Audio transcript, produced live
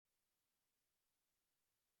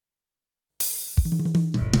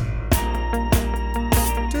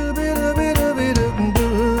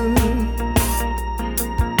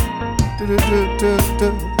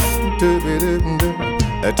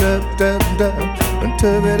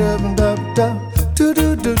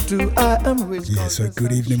Yeah, so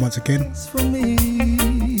good evening once again.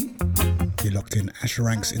 You're locked in. Asher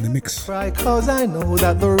Ranks in the mix. Cause I know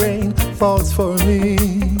that the rain falls for me.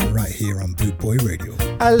 Right here on Boot Boy Radio.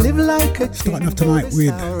 I live like a starting off tonight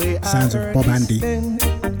with sounds of Bob Andy.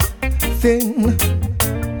 Thing.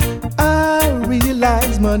 I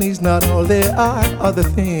realize money's not all there are other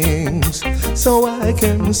things. So I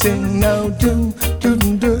can sing now. Do, do,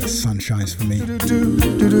 do. The sun shines for me. Do, do,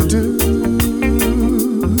 do, do, do.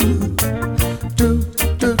 Do,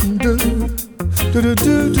 do, do. Do, do,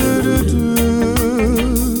 do, do, do.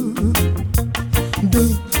 Do,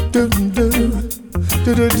 do, do.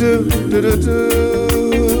 Do, do, do, do, do, do.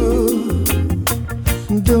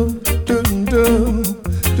 Do, do, do.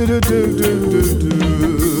 Do, do, do, do, do.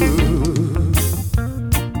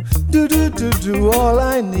 Do, do, do, do. All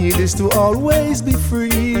I need is to always be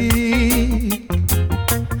free.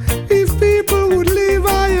 If people would leave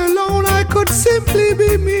I alone, I could simply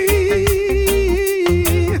be me.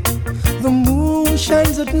 The moon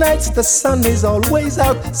shines at nights, the sun is always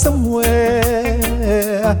out somewhere.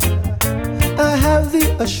 I have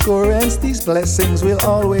the assurance these blessings will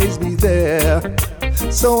always be there.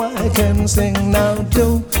 So I can sing now.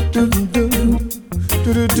 Do, do, do, do,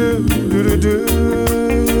 do, do, do, do, do.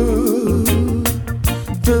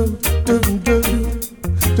 Do, do, do, do,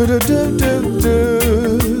 do, do, do, do.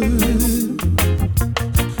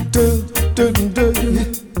 Do, do, do, do,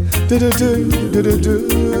 do, do, do, do, do.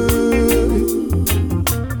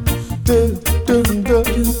 Do, do, do, do,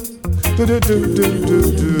 do, do, do,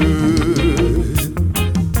 do.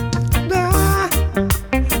 Da,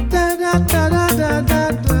 da, da, da, da, da,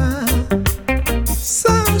 da.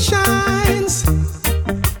 Sun shines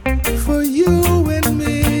for you and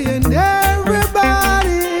me and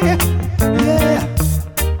everybody. Yeah.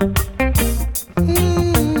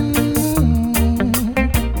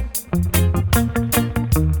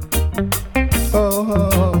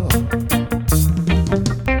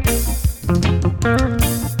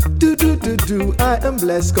 I am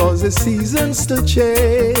blessed cause the seasons still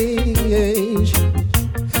change.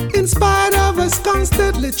 In spite of us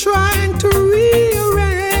constantly trying to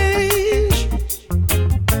rearrange,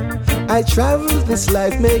 I travel this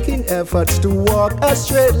life making efforts to walk a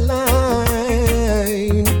straight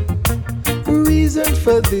line. Reason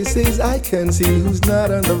for this is I can see who's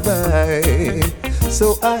not on the vine.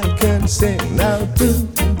 So I can sing now. Do,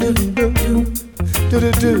 do, do, do,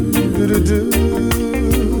 do, do, do, do, do.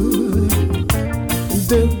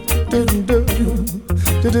 Do, do, do, do,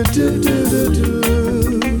 do, do, do, do, do.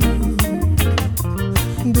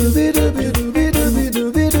 Do, be, do, be, do, be, do, be, do,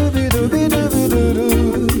 be, do, be, do, be, do, be,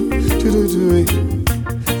 do,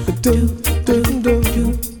 do, do, do,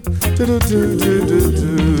 do, do, do, do,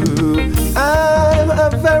 do. I'm a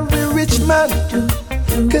very rich man,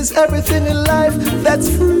 cause everything in life that's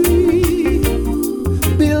free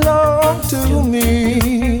belongs to me.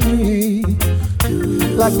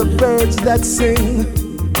 Like the birds that sing,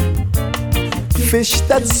 fish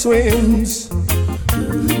that swims,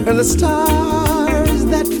 and the stars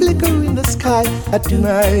that flicker in the sky at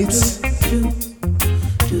night.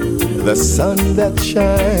 The sun that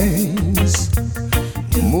shines,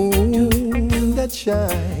 the moon that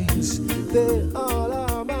shines, they all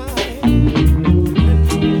are mine.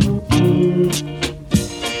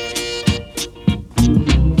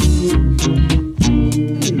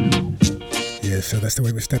 So that's the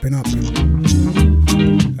way we're stepping up.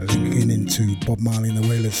 Linking into Bob Marley and the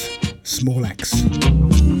Wailers, Small Axe.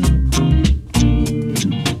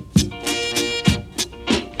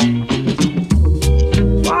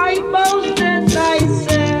 Why boasted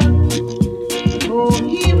thyself, oh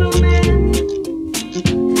evil man?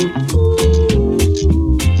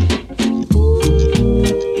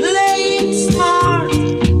 Playing smart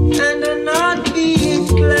and not being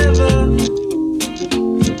clever.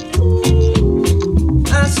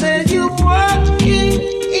 I said you're working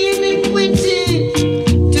iniquity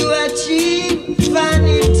to achieve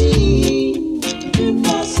vanity.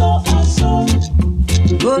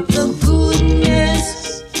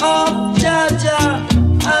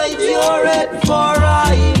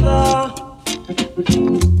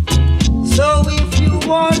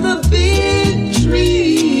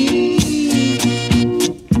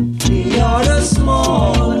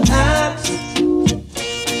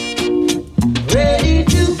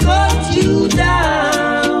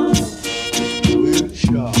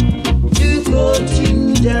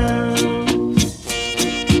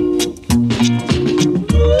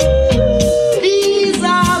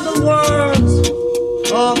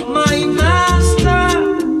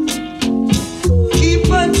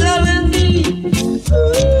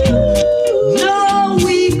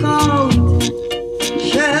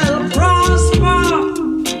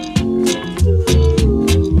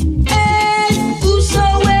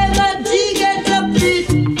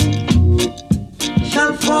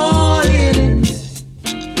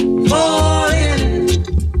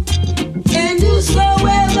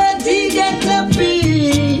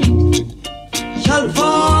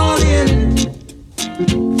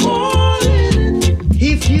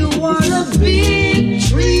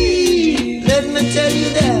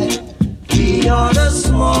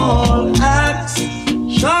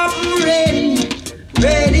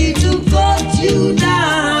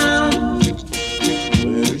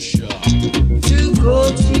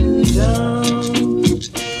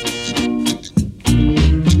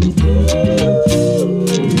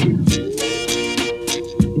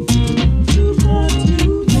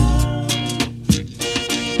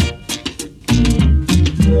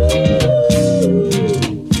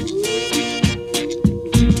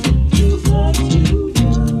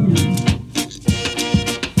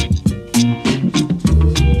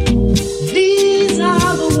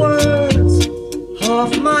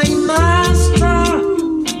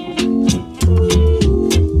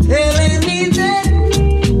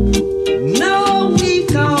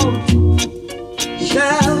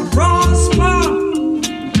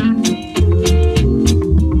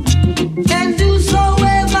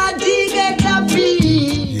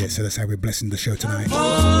 blessing the show tonight.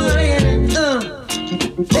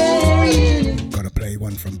 Gotta play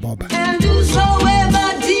one from Bob. And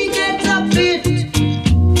whosoever diggeth a pit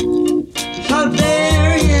shall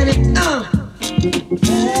bury in it.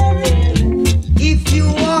 If you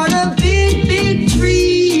are a big, big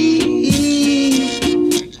tree,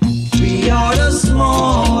 we are the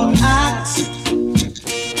small axe,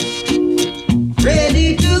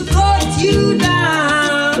 ready to cut you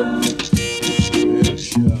down,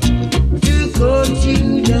 to cut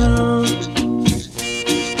you down.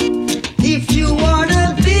 If you are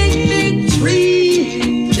a big, big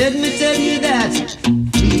tree, let me tell you that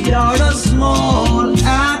we are the small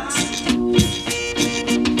axe,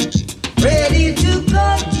 ready to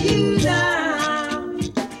cut you down.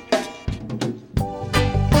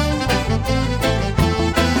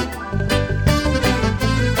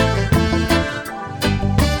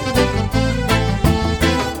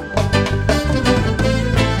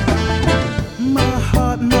 My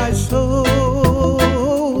heart, my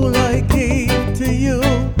soul, I gave to you,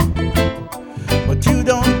 but you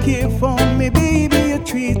don't care for me, baby. You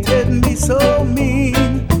treated me so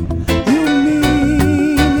mean.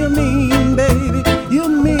 You mean, baby. You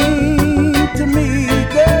mean to me,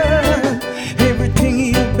 girl. Everything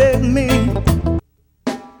you beg me.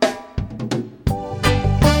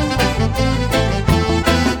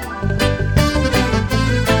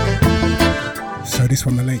 So this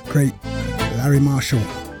from the late great Larry Marshall,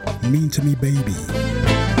 Mean to Me Baby.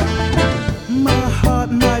 My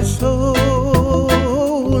heart, my soul,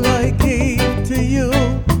 I gave to you,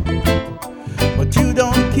 but you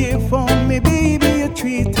don't care for me, baby. You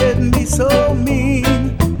treated me so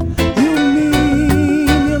mean. You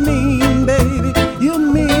mean, baby. You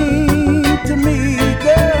mean to me,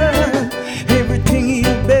 girl. Everything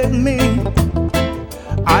you beg me,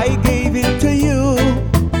 I gave it to you.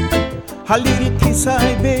 A little kiss,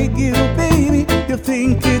 I beg you, baby. You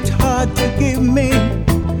think it's hard to give me.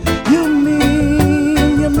 You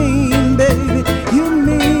mean, baby. You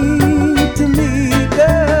mean to me,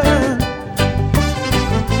 girl.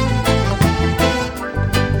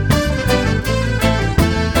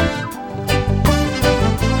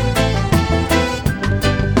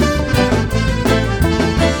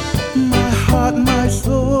 My heart, my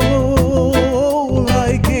soul,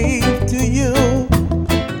 I gave to you,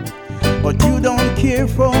 but you don't care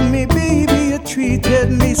for me, baby. You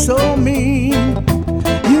treated me so mean.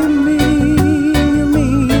 You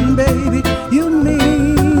mean, baby. You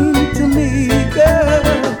mean to me,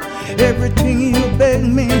 girl. Everything you beg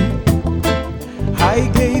me, I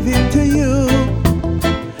gave it to you.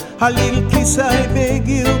 A little kiss, I beg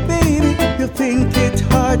you, baby. You think it's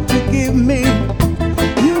hard to give me.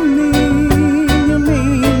 You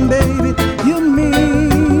mean, baby. You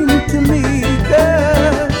mean to me,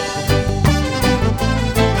 girl.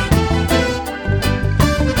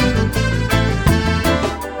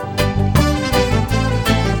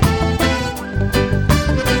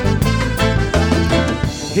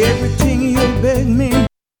 Everything you beg me.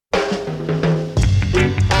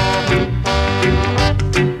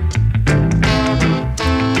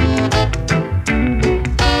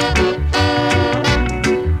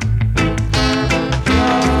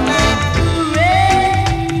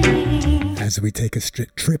 As we take a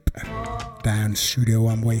strict trip down Studio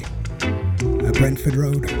One Way at Brentford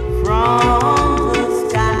Road. From the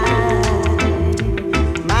sky,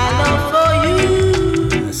 my love for you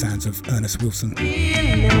The sounds of Ernest Wilson. will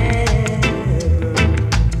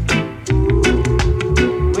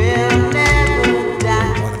never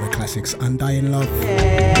die, One of the classics, Undying Love.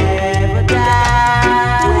 never die,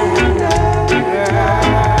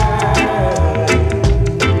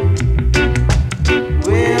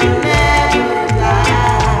 will never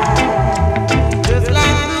die, just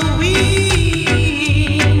like the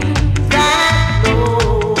winds that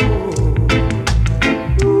blow.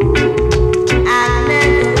 I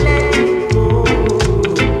never let you go.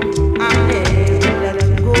 I never let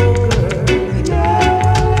you go,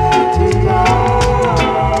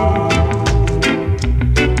 girl.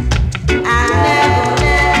 I never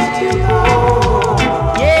let you go.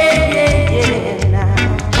 Yeah, yeah, yeah, now.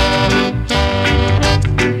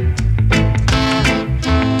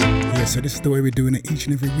 Yeah, so this is the way we're doing it each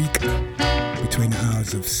and every week between the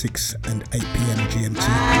hours of 6 and 8 p.m. GMT.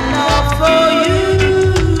 Love for you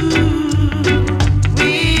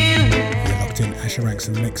will You're locked in Asher Ranks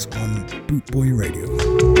and Mix on Boot Boy Radio.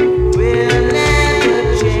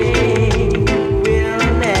 never change, will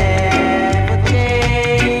never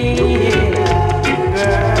change,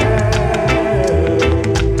 girl.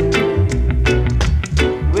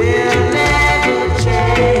 Will never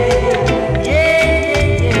change,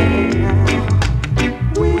 yeah, yeah,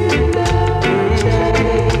 yeah. Will never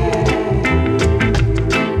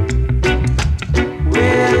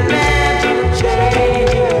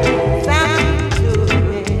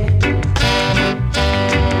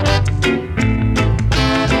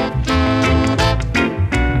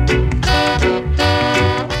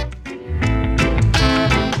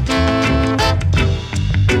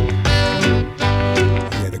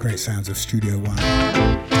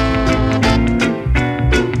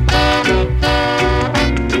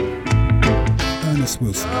Russ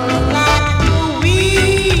Wilson.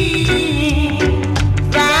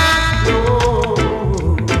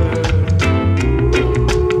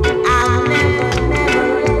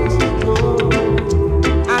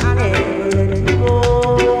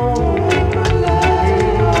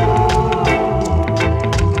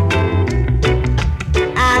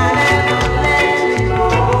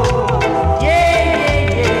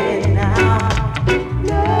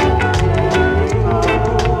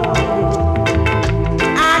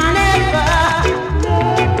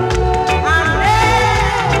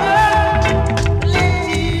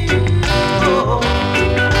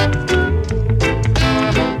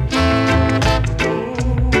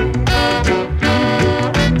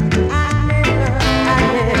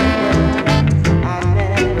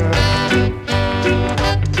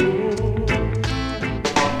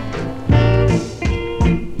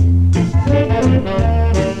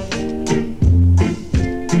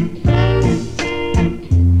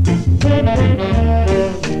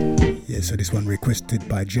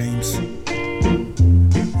 By James and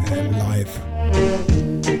live.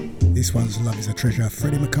 This one's Love is a Treasure.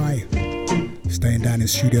 Freddie Mackay staying down in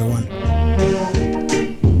Studio One.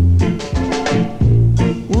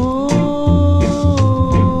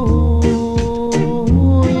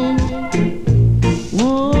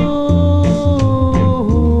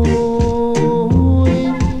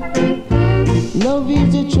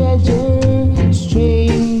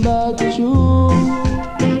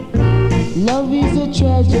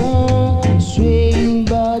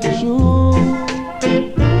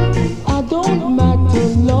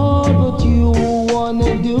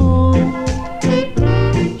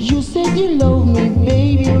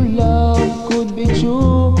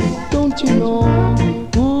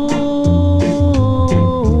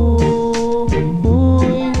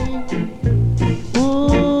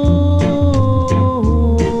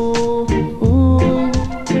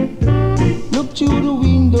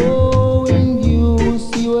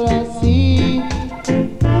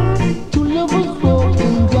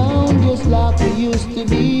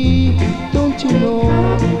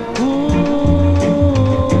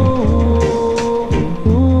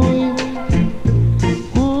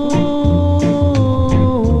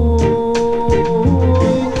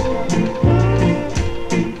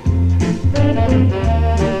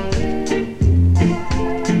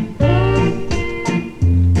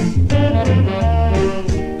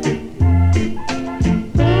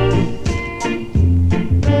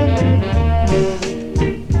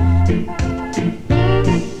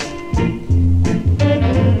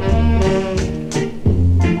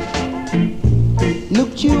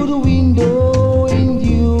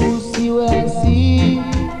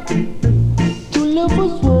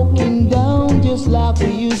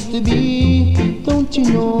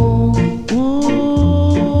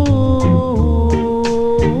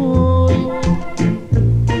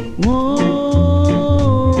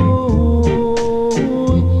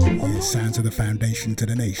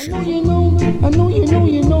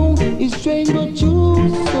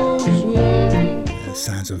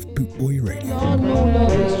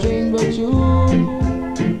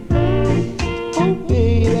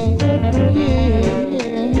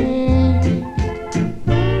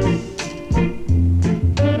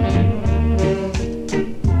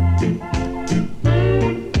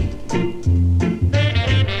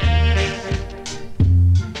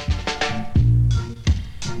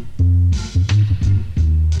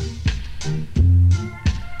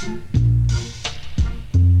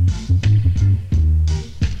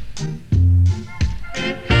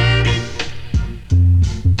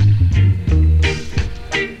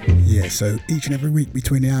 So each and every week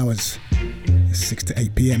between the hours 6 to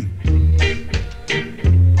 8 p.m.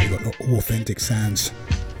 we've got authentic sounds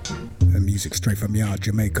and music straight from Yard,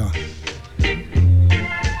 Jamaica.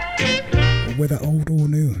 Whether old or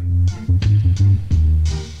new.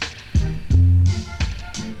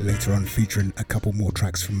 Later on featuring a couple more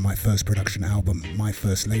tracks from my first production album, My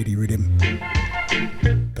First Lady Rhythm.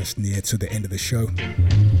 That's near to the end of the show.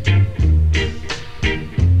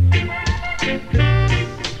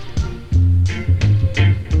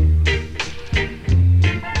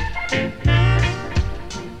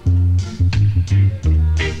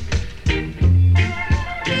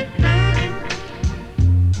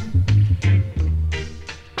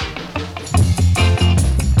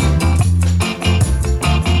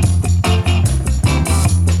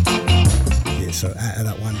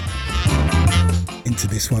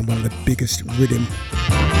 One of the biggest rhythm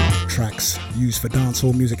tracks used for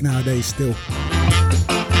dancehall music nowadays still.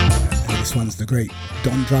 And this one's the great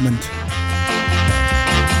Don Drummond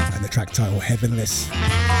and the track title Heavenless.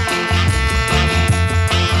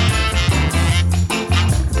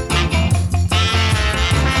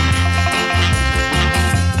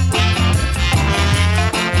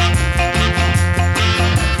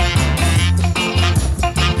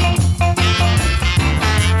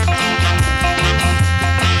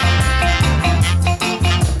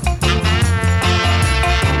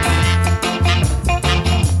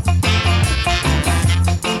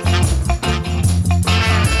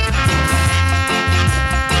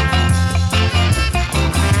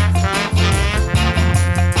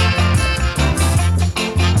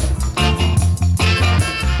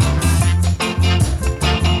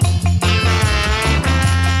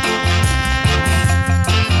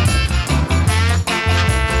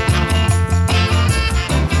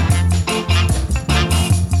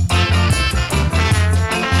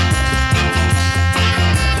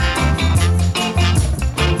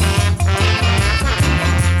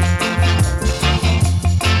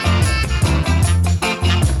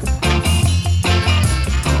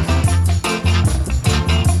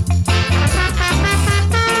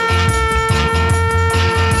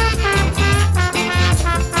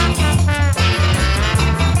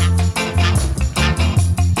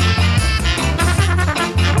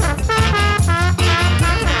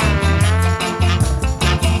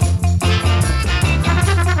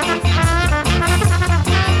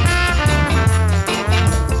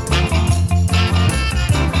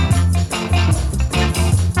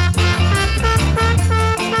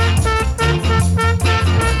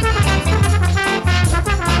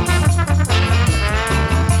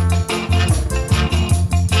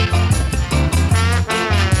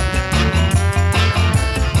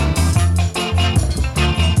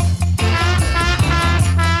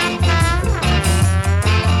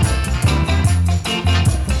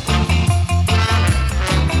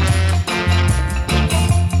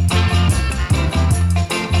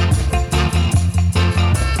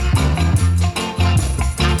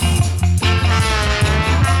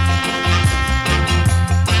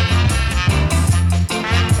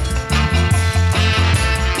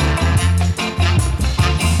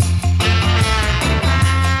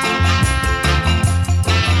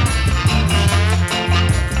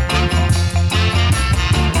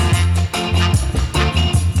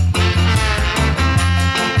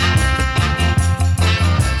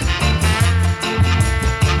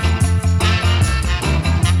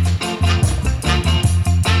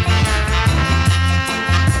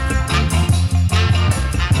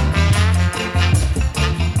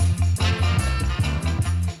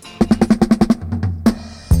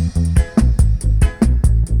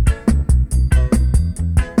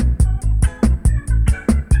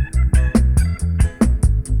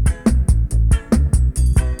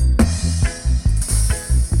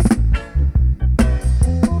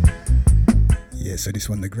 This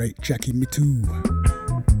one, the great Jackie Mittoo.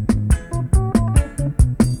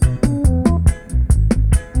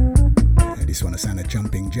 This one, a sound of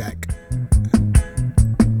Jumping Jack.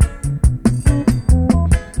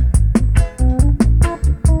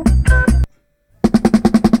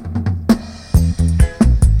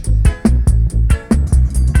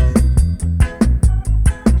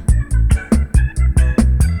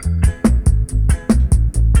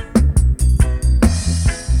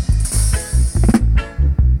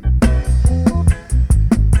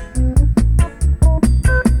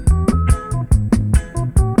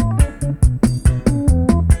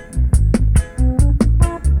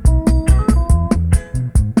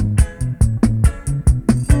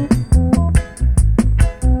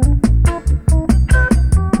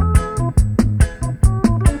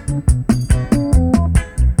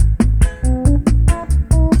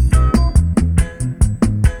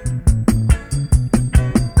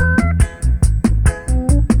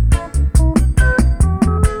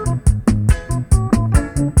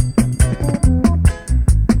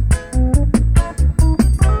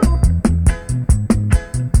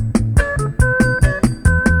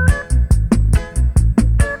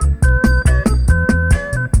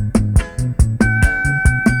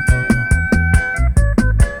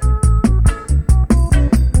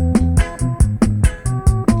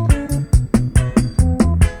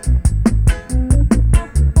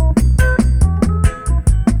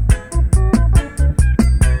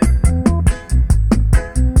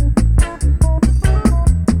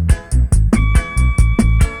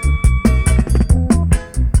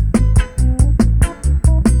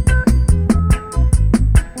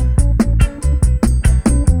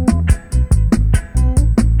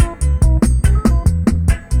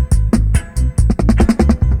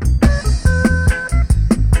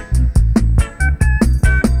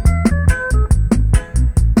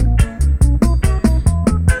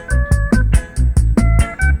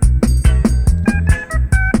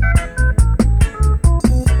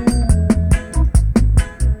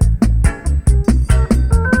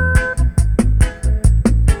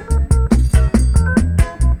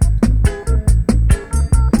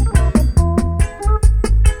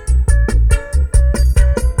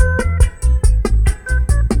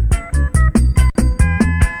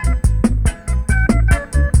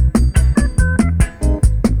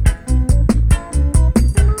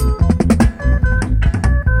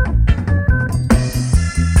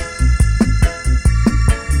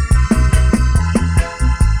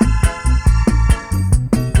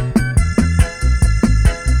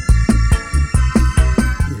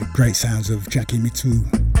 Great sounds of Jackie Mittoo.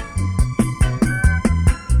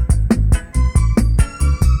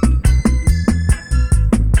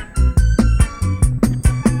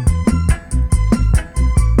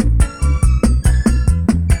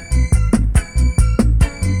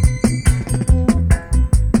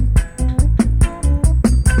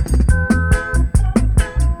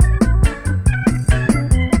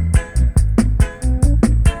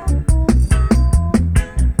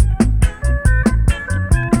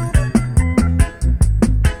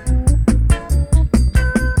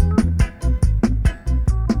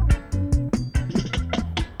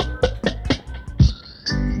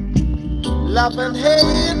 Love and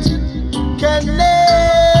hate can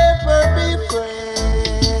never be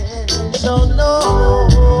friends. So no,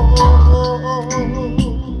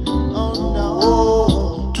 oh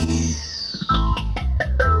no.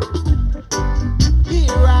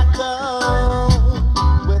 Here I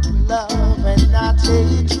come with love and not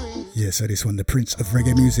hatred. Yeah, so this one, the Prince of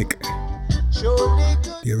Reggae Music.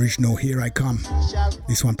 The original Here I Come.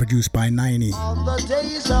 This one produced by 90. All the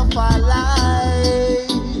days of our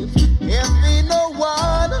life. Envy no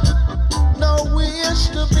one, no wish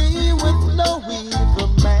to be with no evil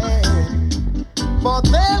man. For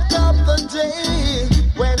there'll come the day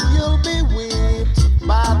when you'll be whipped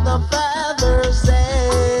by the Father's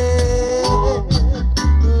hand.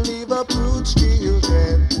 Leave a brute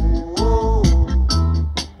children.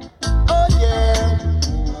 Oh yeah.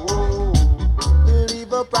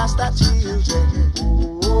 Leave a Rasta children.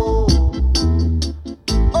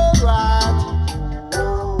 Alright.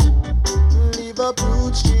 The blue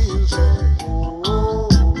children.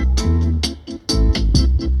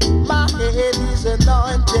 My head is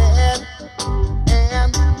anointed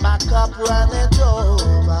and my cup runneth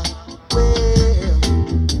over. Well,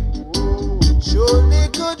 surely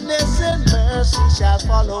goodness and mercy shall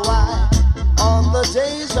follow I all the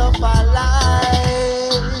days of my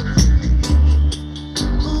life.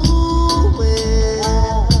 Ooh,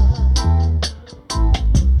 well.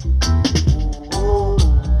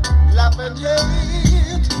 Love and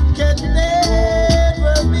hate can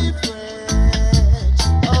never be friends.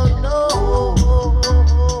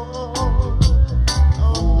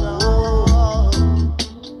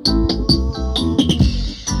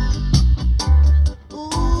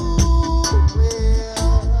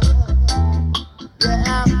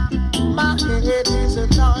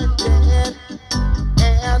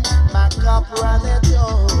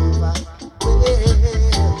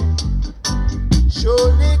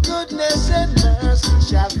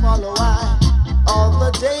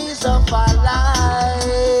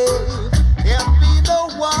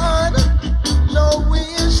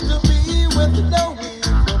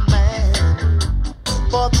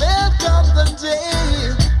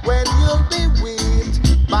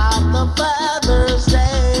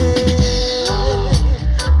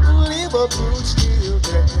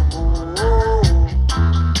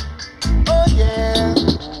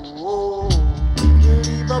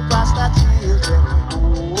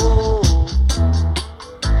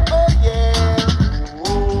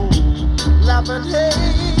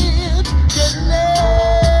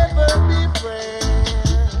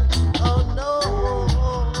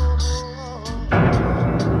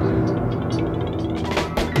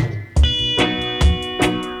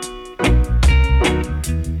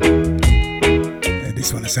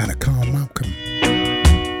 This one is out of Carl Malcolm.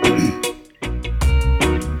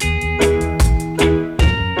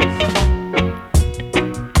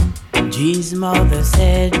 Jean's mother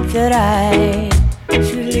said that I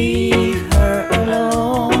should leave her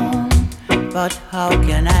alone, but how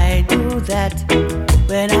can I do that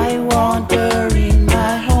when I want her in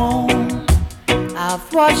my home?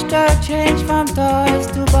 I've watched her change from toys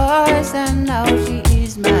to boys, and now she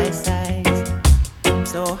is my size.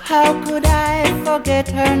 So how could I forget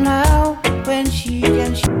her now when she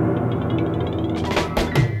can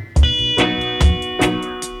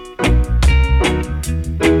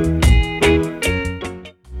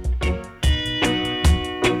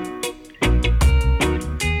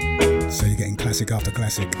classic after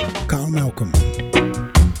classic. Carl Malcolm.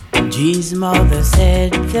 Jean's mother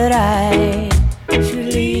said that I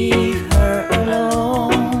should leave her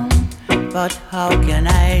alone, but how can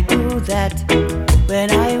I do that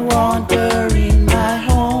when I want her in my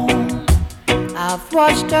home? I've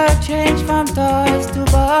watched her change from toys to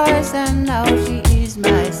boys, and now she is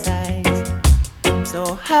my size.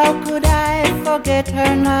 So how could I forget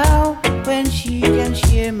her now when she can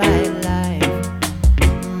share my life?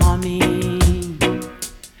 Mommy,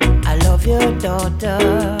 I love your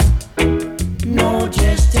daughter, no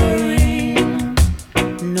gesturing.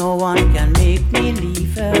 No one can make me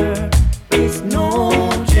leave her, it's no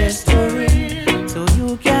gesturing. So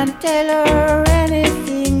you can tell her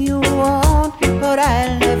anything you want, but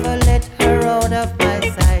I'll never let her out of my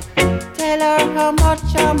sight. Tell her how much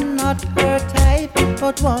I'm not her type,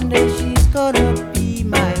 but one day she's gonna be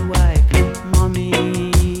my wife.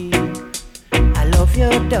 Mommy, I love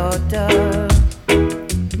your daughter,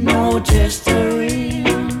 no gesturing.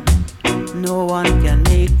 No one can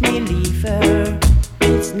make me leave her,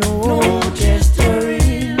 it's no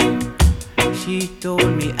gesturing. She told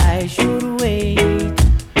me I should wait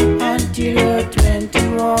until her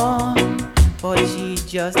 21, but she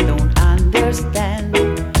just don't understand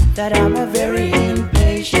that I'm a very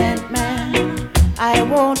impatient man. I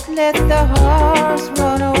won't let the horse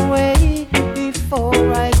run away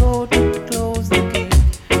before I go to close the gate.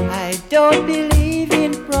 I don't believe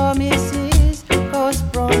in promises, 'cause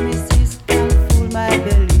promises can fool my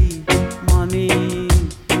belief. Mommy,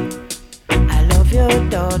 I love your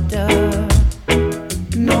daughter,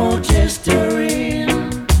 no gesturing.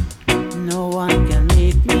 No one can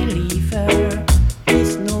make me leave her,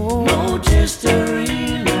 it's no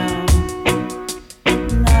gesturing.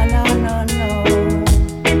 No, no, no, no,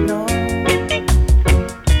 no.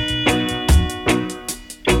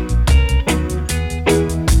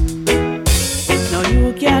 Now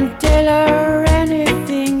you can tell her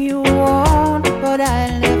anything you want, but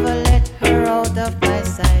I'll never let her out of my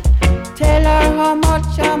sight. Tell her how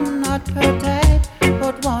much I'm not her type,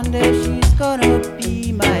 but one day she's gonna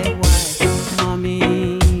be my wife.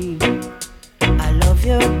 Mommy, I love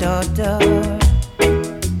your daughter,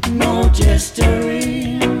 no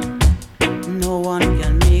gesturing. No one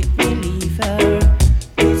can make me leave her,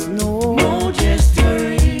 it's no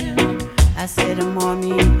gesturing. I said,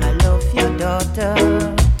 Mommy, I love your daughter,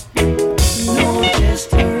 no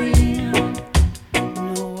gesturing.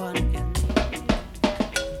 No one can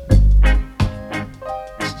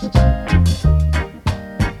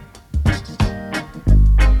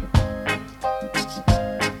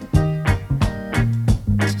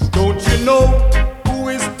Don't you know who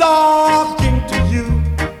is talking to you?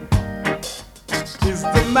 Is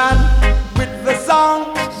the man with the song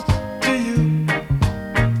to you?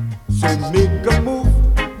 So make a move,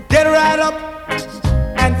 get right up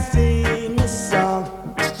and sing a song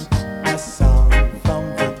from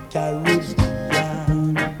the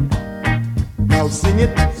Caribbean. Now sing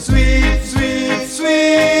it, sweet, sweet,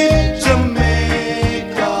 sweet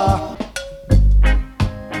Jamaica.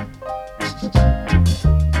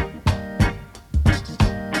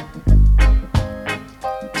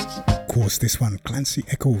 Of course, this one, Clancy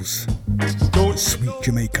Eccles, Don't Sweet you know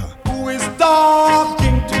Jamaica. who is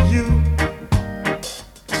talking to you?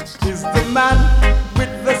 Is the man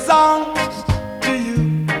with the song to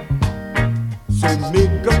you? So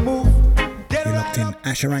make a move, get You're locked in,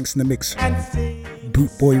 Asher Ranks in the mix, and sing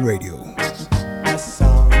Boot Boy Radio. a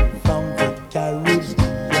song from the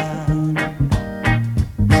Caribbean.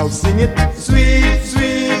 Now sing it, sweet,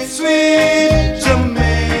 sweet, sweet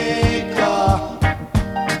Jamaica.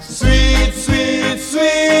 Sweet, sweet,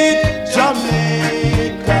 sweet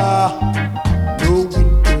Jamaica. No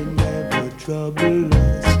winter never trouble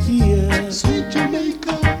us here. Sweet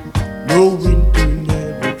Jamaica. No winter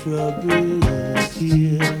never trouble us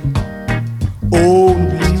here.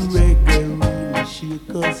 Only reggae really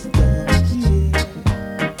shake us down here.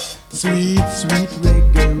 Sweet, sweet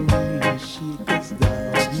reggae really shake us down.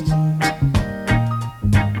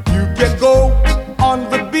 You can go on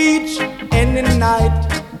the beach any night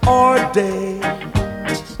or day.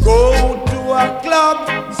 Go to a club,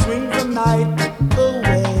 swing the night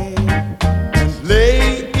away, and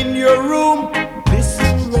lay in your room,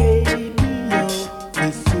 listen radio.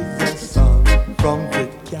 This is a song from the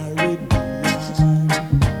Caribbean.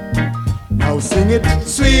 Now sing it,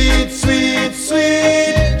 sweet, sweet,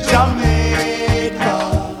 sweet Jamaica.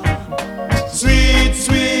 Sweet,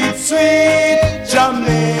 sweet, sweet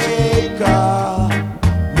Jamaica.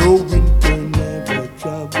 No winter never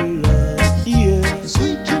trouble us here.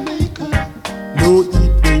 Sweet Jamaica. No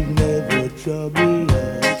heat wave never trouble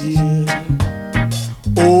us here.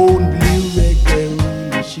 Only reggae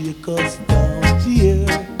really shake us down here.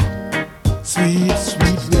 Sweet,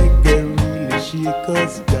 sweet reggae really shake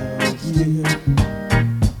us down here.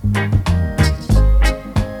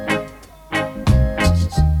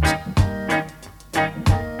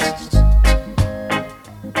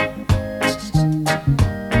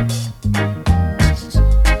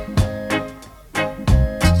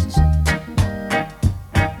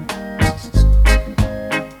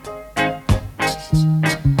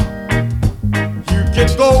 You can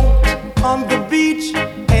go on the beach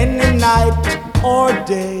any night or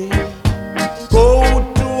day. Go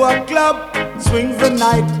to a club, swing the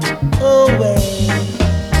night away,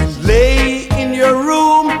 and lay in your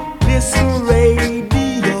room, listen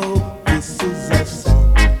radio. This is a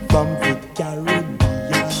song from the Caribbean.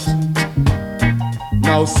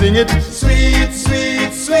 Now sing it, sweet,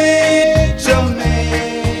 sweet, sweet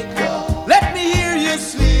Jamaica. Let me hear you,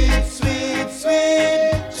 sweet, sweet,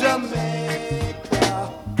 sweet Jamaica.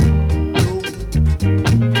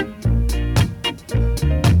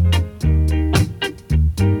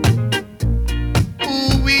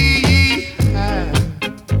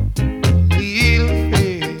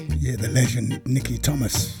 Yeah, the legend Nicky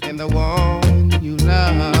Thomas. And the one you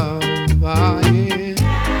love, oh yeah.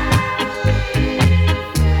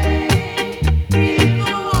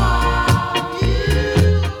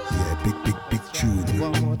 Yeah, big tune.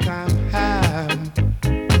 One more time, have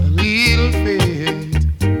a little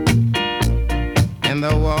faith. And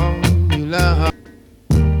the one you love.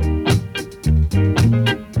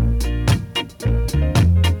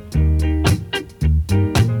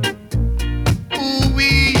 Ooh, we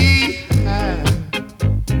have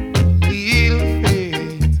little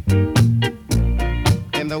faith.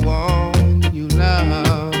 And the one you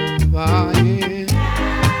love, oh yeah.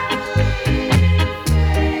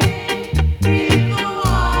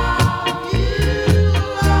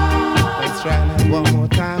 Let's try that one more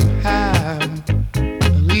time. Have a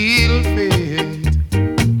little faith.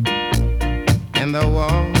 And the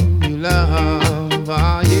one you love,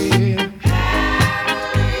 oh yeah.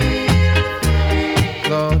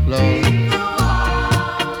 Lord, Lord.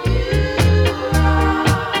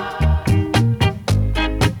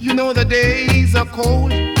 You know the days are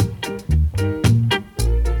cold and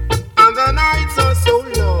the nights are so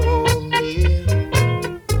long, yeah.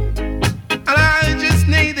 And I just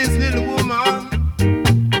need this little woman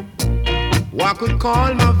who I could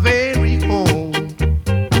call my very own.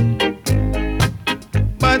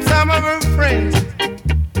 But some of her friends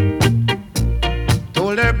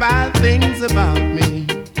told her bad things about me.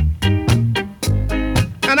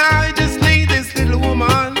 And I just need this little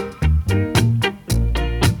woman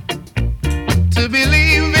to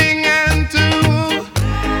believing and to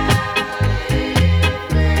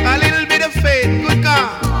a little bit of faith. Good God,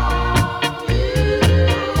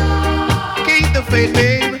 keep the faith,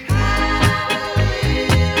 baby.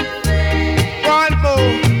 One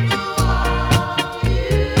more.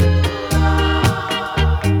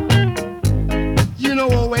 You know,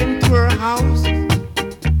 I went to her house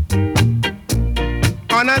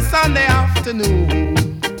on a Sunday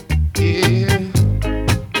afternoon. Yeah,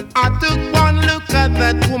 I took one look at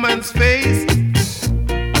that woman's face,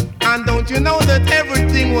 and don't you know that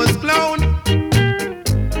everything was blown?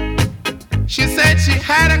 She said she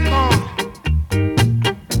had a call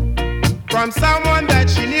from someone that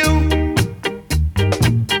she knew.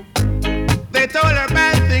 They told her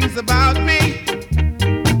bad things about me,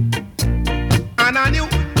 and I knew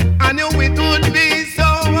it would be so.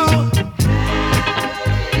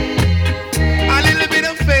 A little bit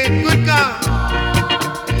of faith, good God.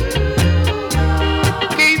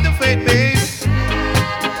 Keep the faith, baby.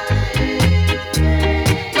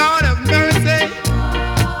 God of mercy.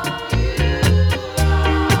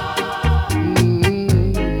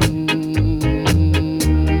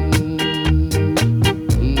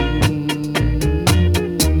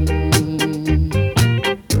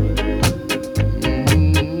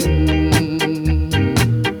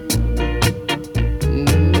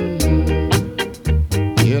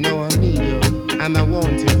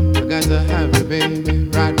 have you, baby,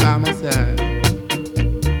 right by my side.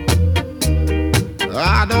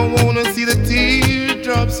 I don't wanna see the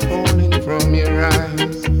teardrops falling from your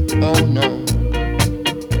eyes. Oh no.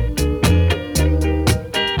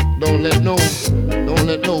 Don't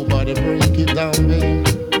let nobody break it down, baby.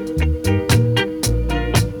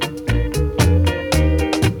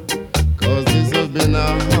 Cause this has been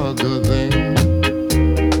a good thing.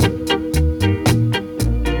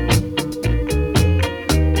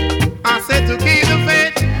 I said to keep the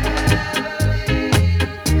faith.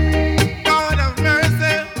 God of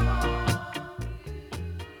mercy.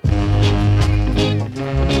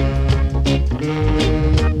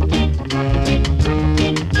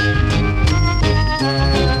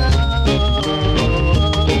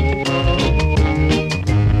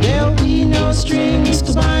 There'll be no strings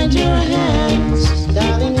to bind your hands,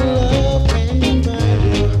 darling. Love can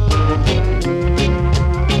bind your heart.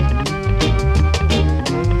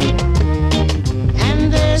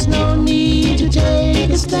 And there's no need to take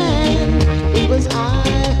a stand. It was I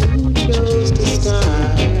who chose to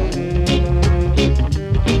start.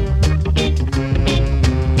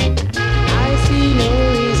 I see no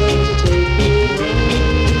reason to take you home.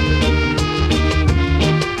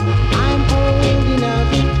 I'm old enough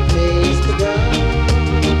to face the dawn.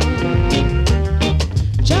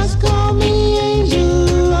 Just call me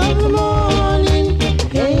angel of the morning,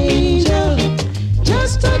 angel.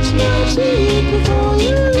 Just touch my cheek before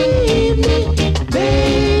you leave me,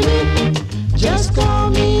 baby. Just call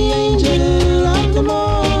me angel of the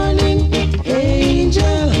morning,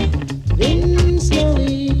 angel. Then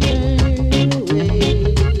slowly turn away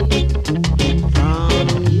from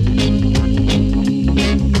me.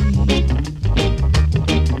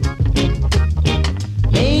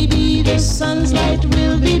 Maybe the sun's light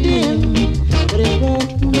will be dim, but it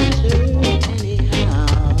won't matter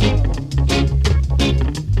anyhow.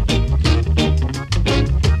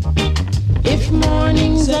 If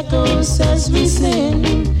morning's echo says we sin,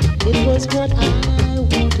 it was what I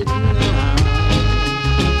wanted now.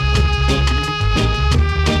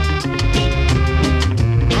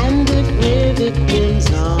 And if we're victims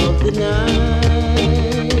of the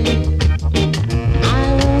night,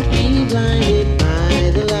 I won't be blinded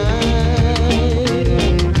by the light.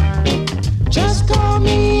 Just call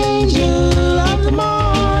me angel of the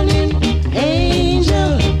morning,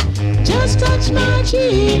 angel. Just touch my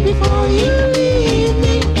cheek before you leave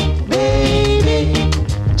me, baby.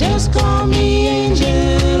 Just call me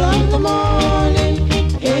angel of the morning,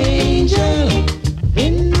 angel.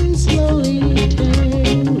 Then slowly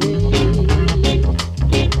turn away.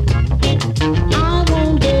 I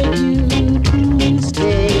won't beg you to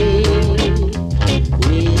stay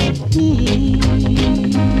with me.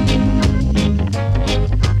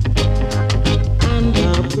 And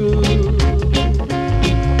I'll prove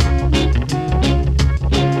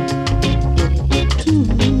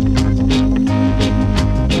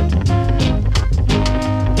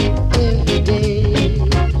every day.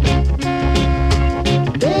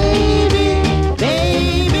 Baby,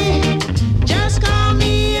 baby, just call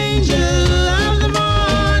me angel of the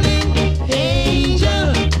morning,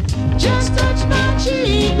 angel. Just touch my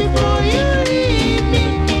cheek before you leave me,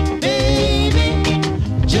 baby.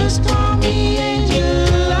 Just call me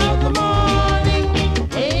angel of the morning,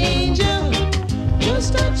 angel.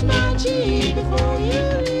 Just touch my cheek before you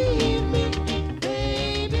leave me,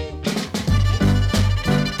 baby.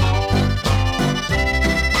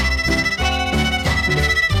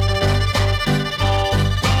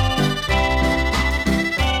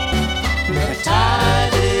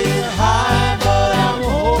 Tide is high, but I'm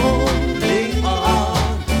holding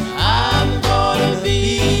on. I'm gonna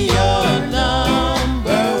be your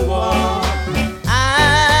number one.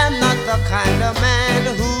 I'm not the kind of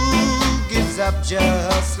man who gives up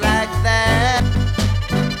just like that.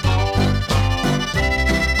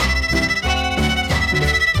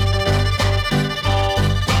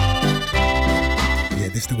 Yeah,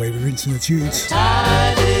 this is the way we're into the tunes.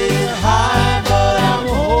 Tide is high, but I'm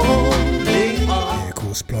holding on. Yeah, of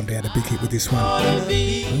course, Blondie had a big hit with this one.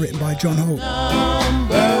 Written by John Holt.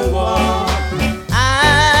 Number one.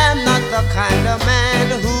 I'm not the kind of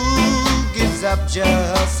man who gives up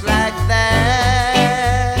just like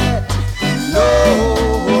that.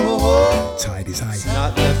 No, Tide is high.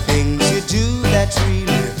 not the things you do that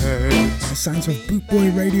really hurt, The sounds of Boot Boy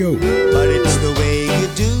Radio. but it's the way you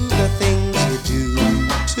do the things you do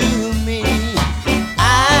to me.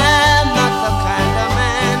 I'm not the kind of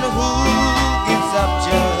man who gives up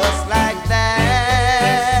just like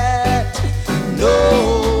that. No,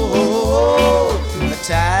 the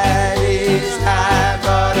tide is high,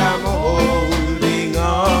 but I'm holding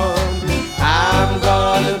on. I'm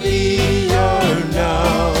gonna be your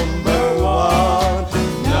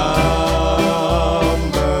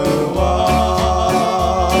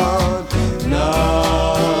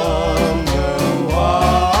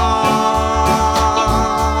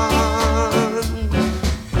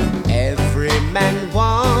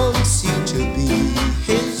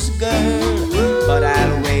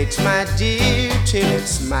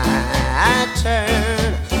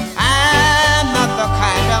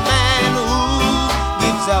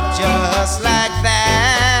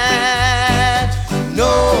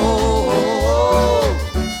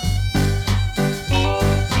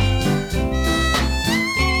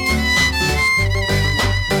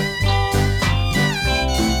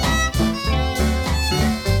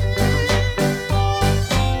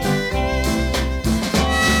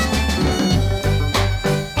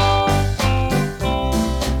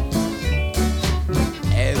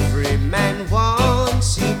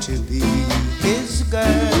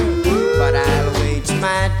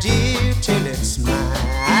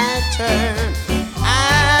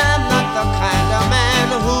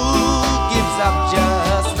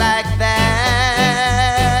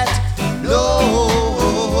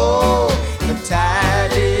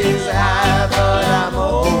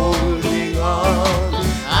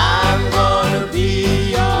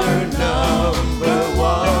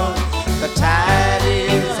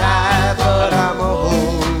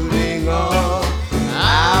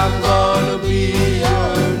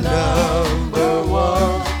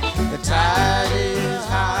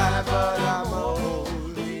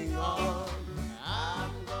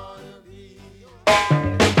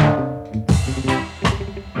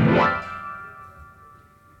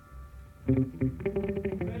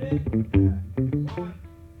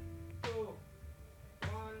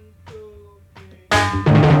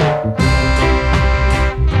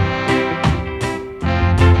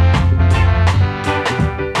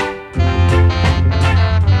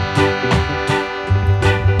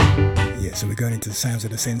sounds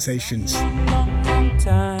of the Sensations. Long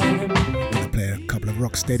time. Gonna play a couple of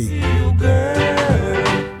Rocksteady. See you,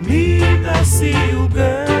 girl. Me, I see you,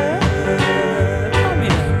 girl. Come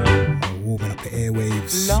here. Warming up the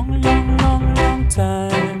airwaves. Long, long, long, long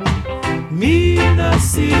time. Me, I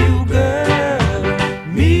see you, girl.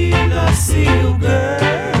 Me, I see you, girl.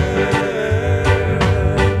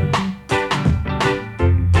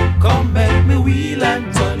 Come make me wheel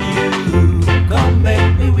and turn you. Come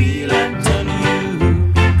make me wheel and turn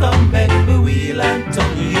you. Come make me wheel and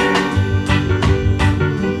turn you.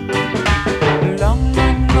 Long,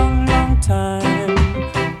 long, long, long time.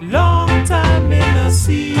 Long time me no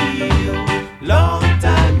see you. Long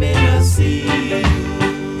time me no see you.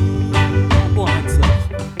 What's up?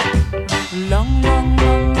 Long, long,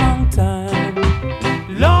 long, long time.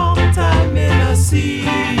 Long time me no see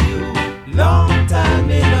you. Long time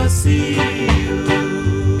me no see you.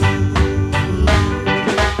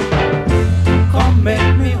 Come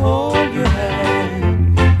make me hold your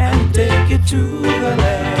hand and take you to the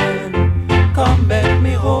land. Come make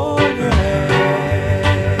me hold your hand.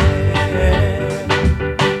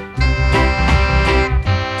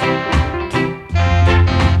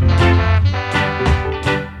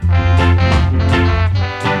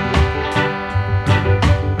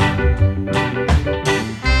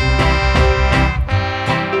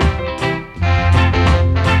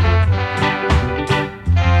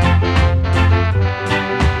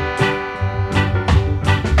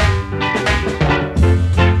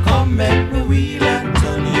 Come make me wheel and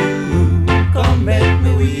turn you. Come make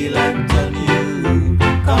me wheel and turn you.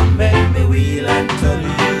 Come make me wheel and turn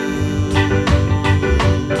you.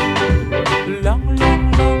 Long,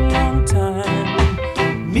 long, long, long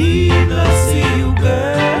time. Me no see you,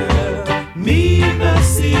 girl. Me no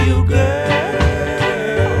see you, girl.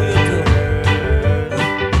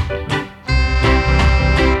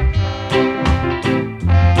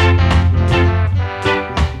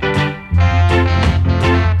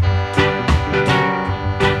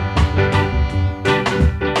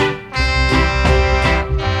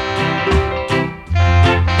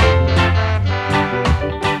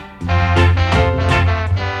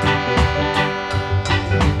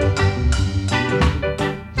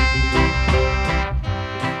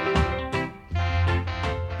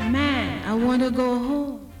 Man, I want to go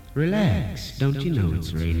home. Relax. Don't you know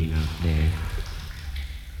it's raining out there?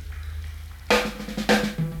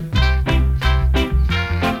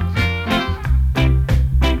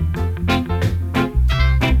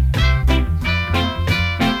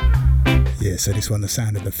 Yeah, so this one, the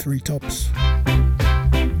sound of the Three Tops.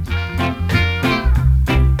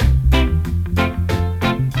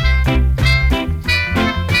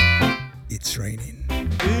 It's raining.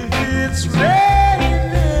 It's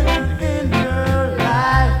raining in your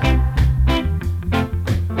life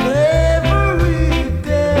every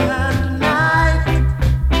day and night.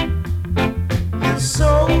 You're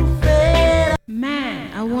so fair.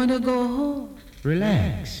 Man, I want to go home.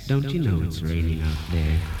 Relax. Don't you know it's raining out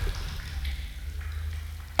there?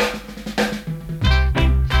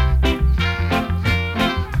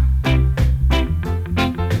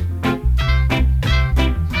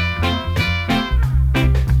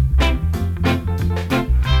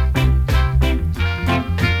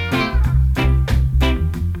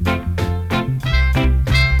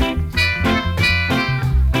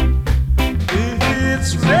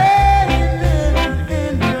 It's raining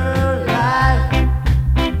in your life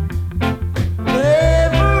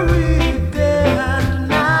every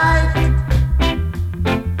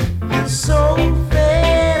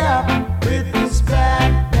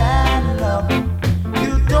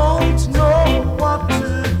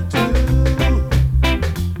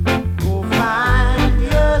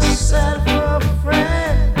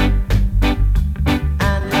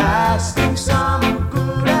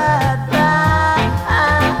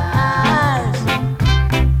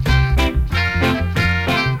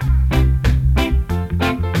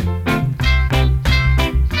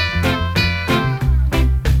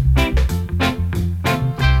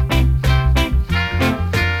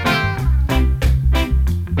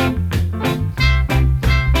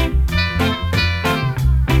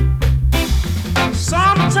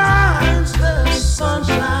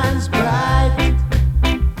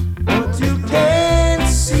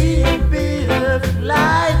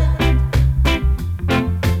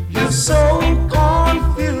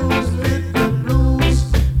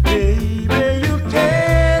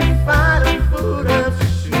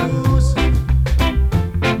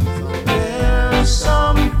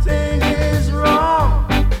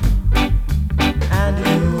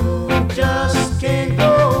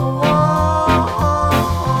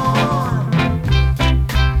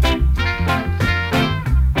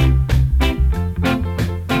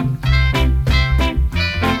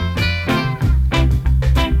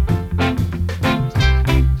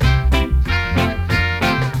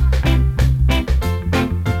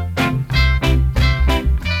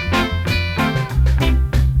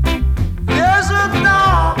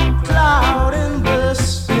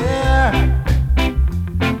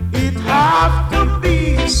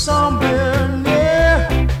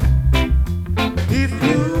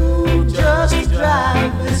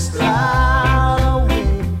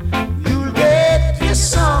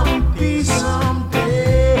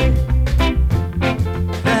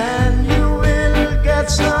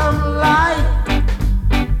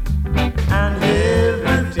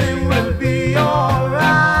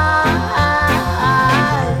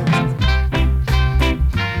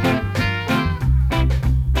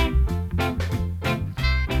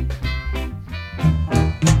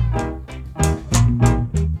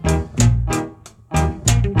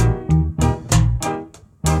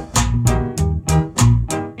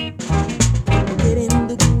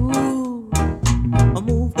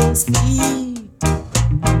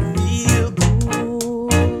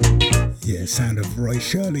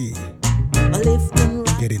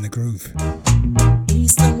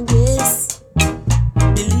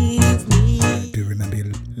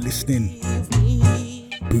listening.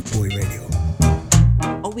 Bootboy Radio.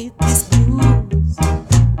 With this blues,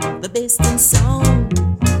 the best in sound.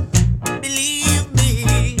 Believe me,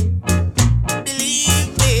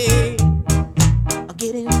 I'll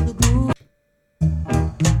get in the groove.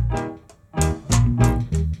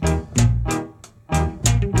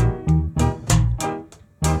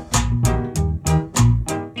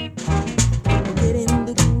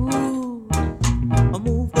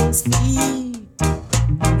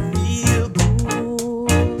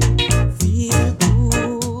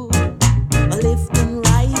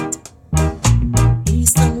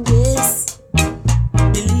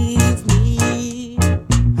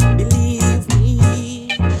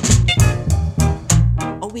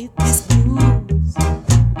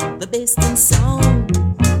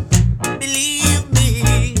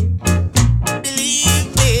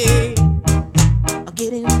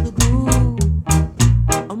 Get in the groove,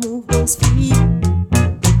 I'll move those feet.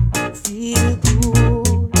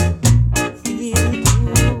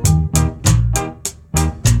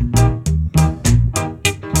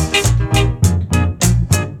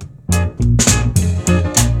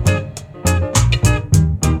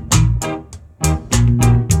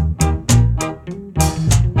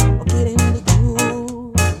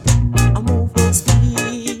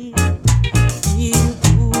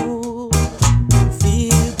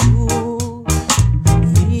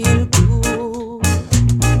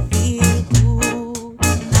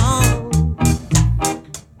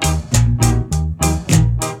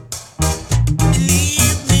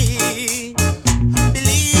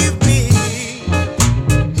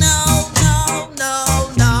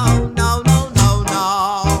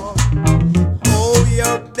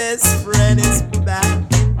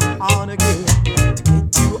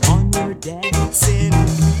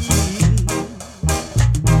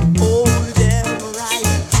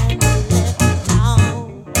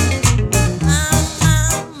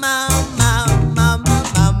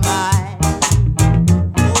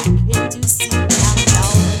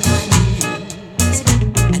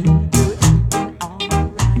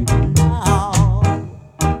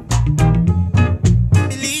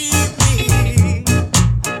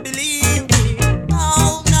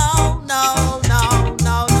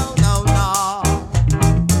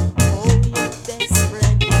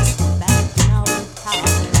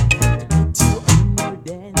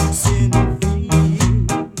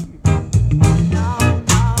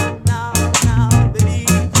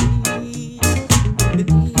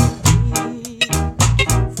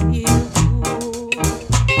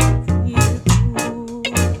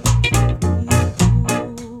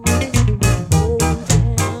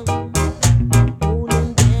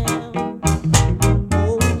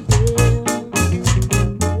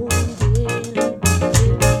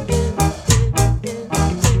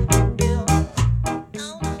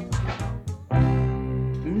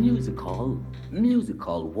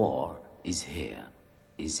 Musical war is here.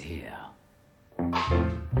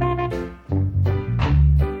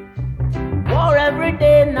 War every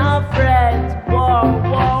day now, friends. War.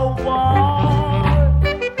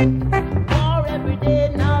 War every day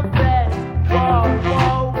now, friends. War.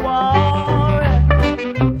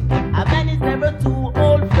 A man is never too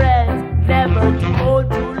old, friends. Never too old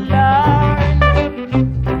to learn.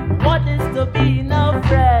 What is to be now,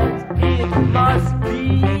 friends? It must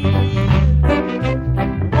be.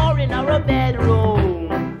 War in our bedroom.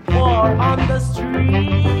 War on the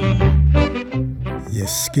street.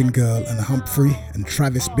 Yes, Skin Girl and Humphrey and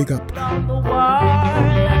Travis, big up.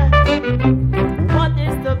 What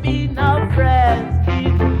is to be now, friends?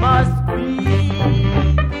 It must be.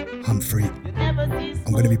 Humphrey.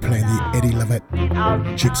 I'm going to be playing the Eddie Lovett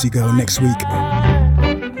Gypsy Girl next week.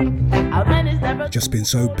 Just been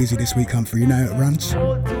so busy this week, Humphrey. You know how it runs.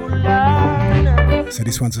 So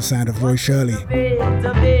this one's the sound of Roy Shirley.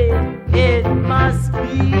 It must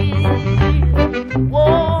be.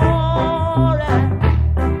 War.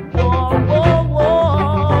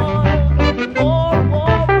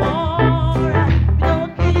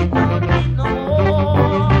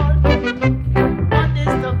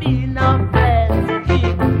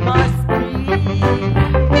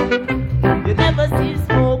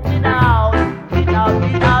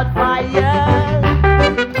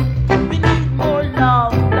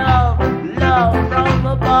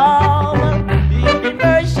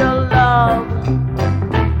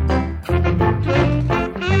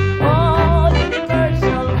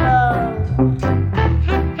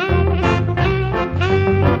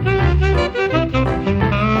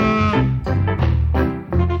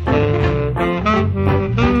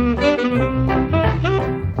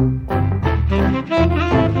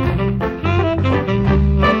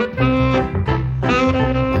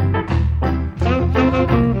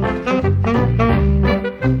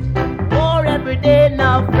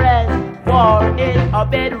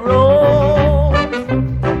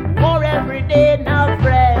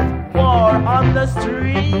 the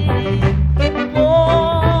street. War,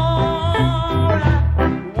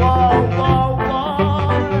 war, war, war.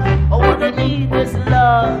 Oh, what I need is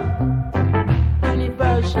love,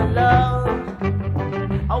 universal love.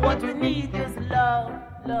 Oh, what we need is love,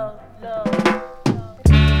 love, love.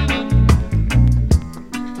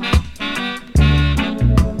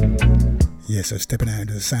 Yes, so stepping out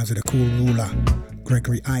into the sounds of the cool ruler,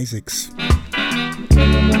 Gregory Isaacs.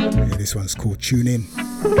 Yeah, this one's called Tune In.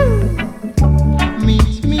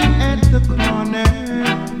 Meet me at the corner,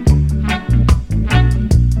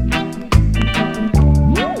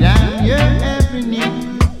 down your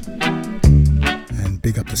avenue, and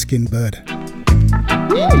big up the Skin Bird.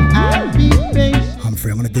 I'll be patient.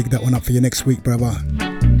 Humphrey, I'm gonna dig that one up for you next week, brother.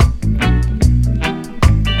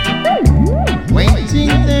 Waiting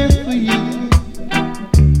there for you.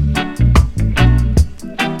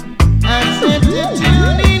 I said to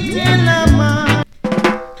tune in till I'm on.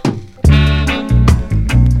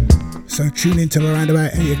 So tune in till around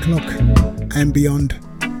about 8 o'clock and beyond.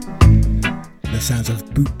 The sounds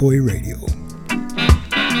of Boot Boy Radio.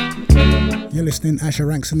 You're listening, Asher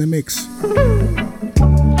Ranks in the mix.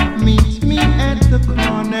 Meet me at the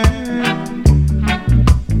corner,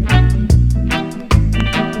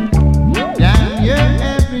 down your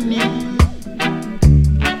avenue,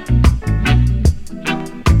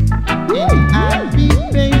 and I'll be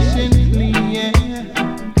patiently,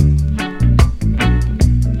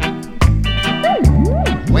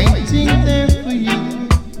 waiting there for you.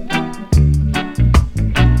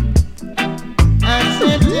 I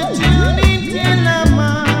said to tune in till I'm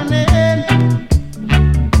on it.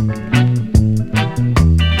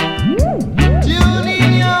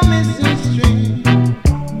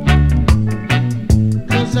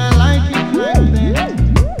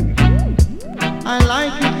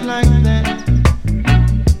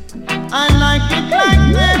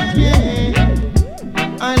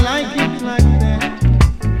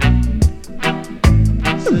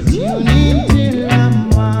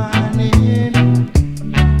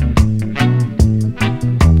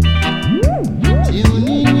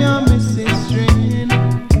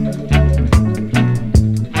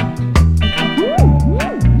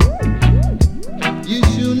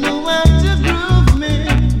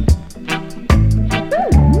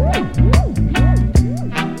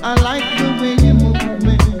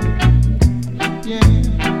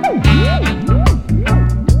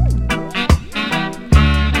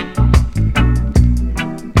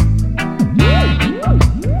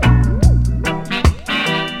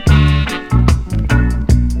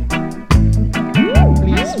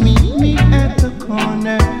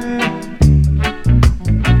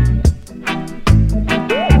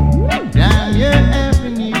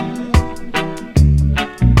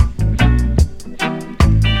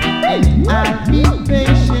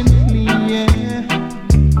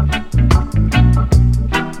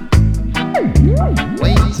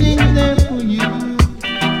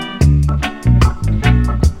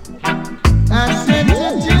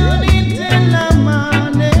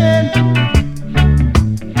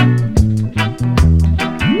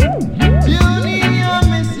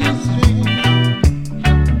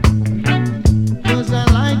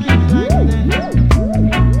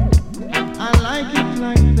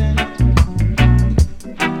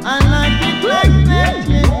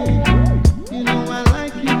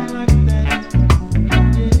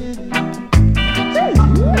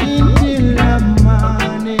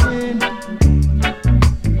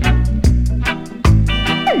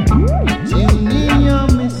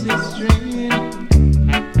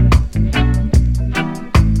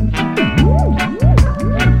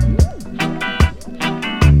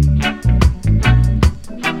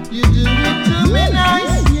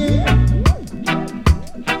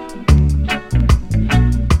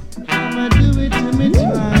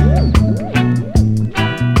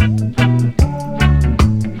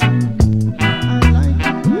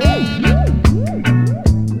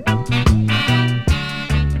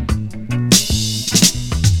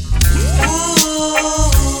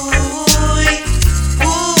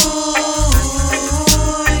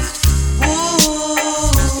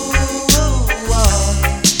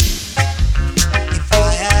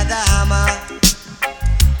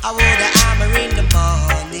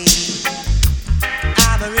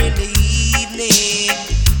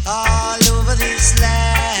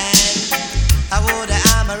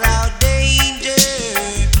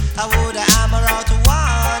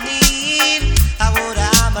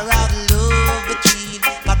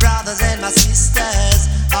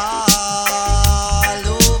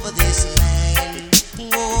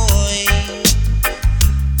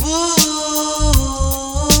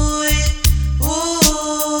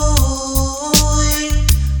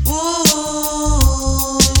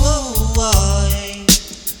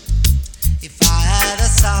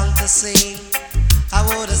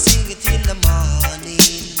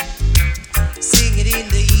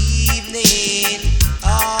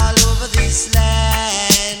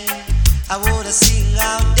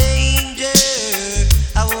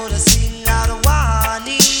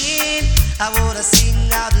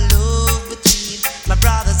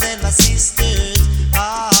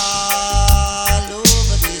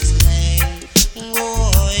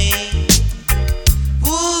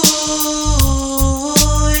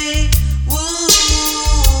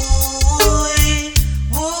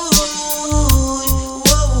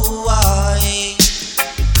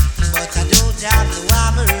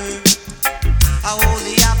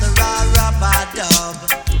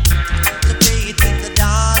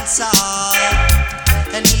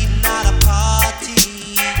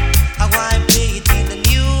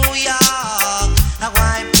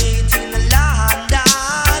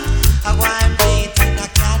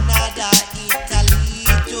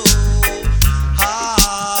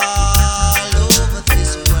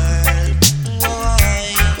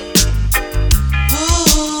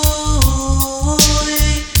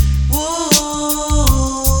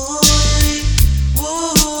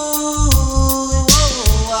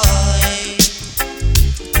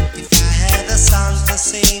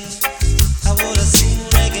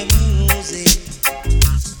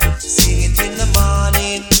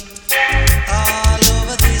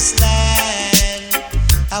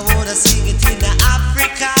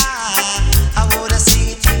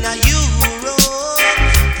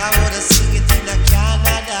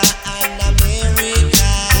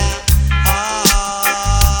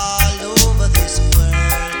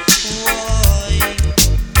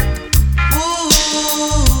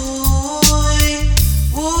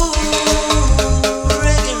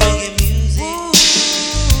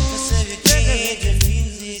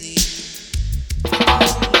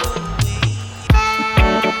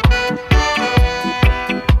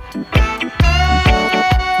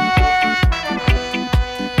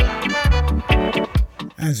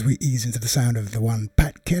 As we ease into the sound of the one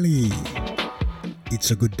Pat Kelly,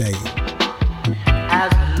 It's a Good Day.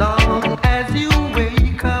 As long as you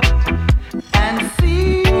wake up and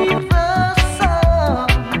see the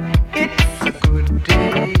sun, it's a good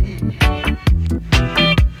day.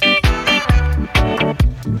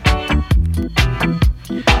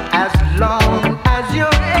 As long as you're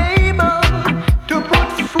able to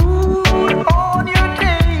put food on your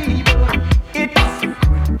table, it's a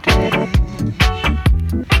good day.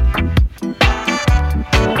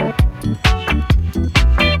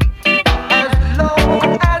 As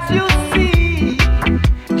long as you see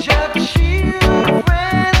your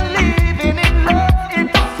children living in love,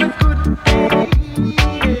 it's a good day.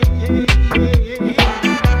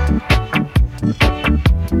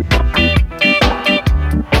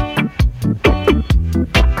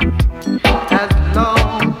 As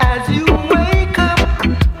long as you wake up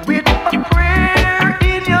with a prayer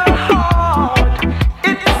in your heart,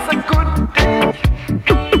 it's a good day.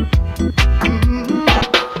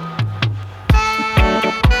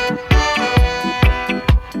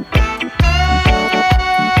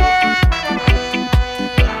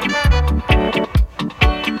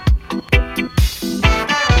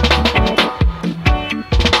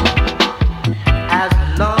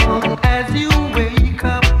 As long as you wake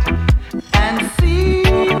up and see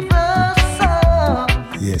the sun.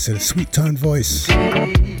 Yeah, so the sweet toned voice,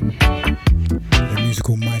 the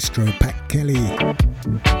musical maestro Pat Kelly.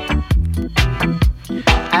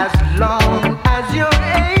 As long as you're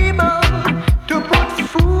able to put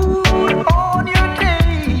food on your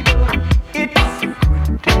table, it's a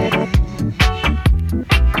good day.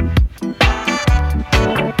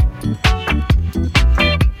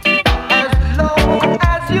 As long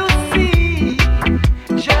as you see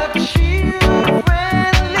your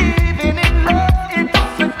children living in love,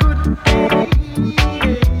 it's a good day.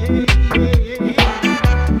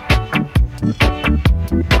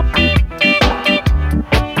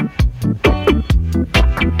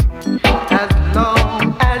 As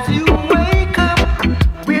long as you wake up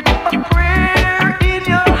with a prayer in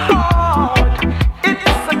your heart,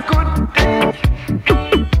 it's a good day.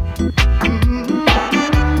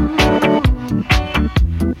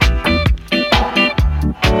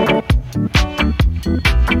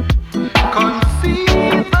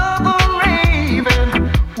 Conceive of a raven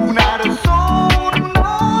who neither sown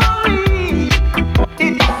nor reap.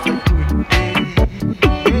 It's a good day.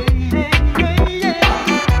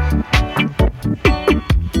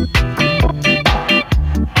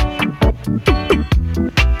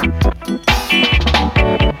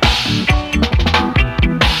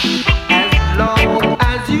 As long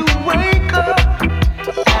as you wake up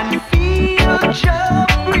and feel your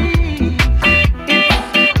breeze,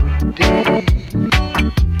 it's a good day.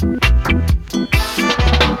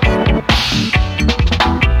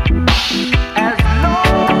 As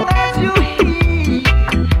long as you hear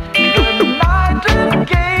the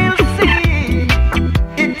nightingale sing,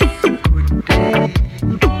 it's a good day.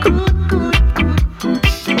 Good, good, good,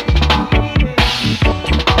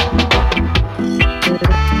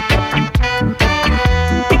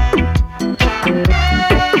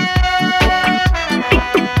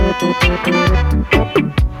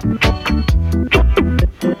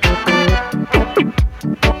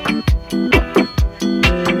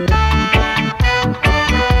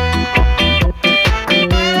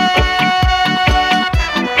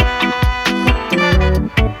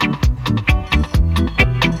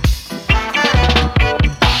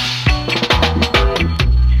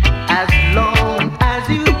 As long as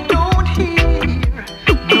you don't hear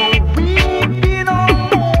no weeping or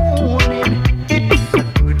mourning, it's a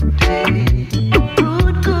good day.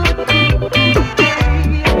 Good, good, good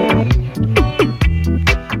day.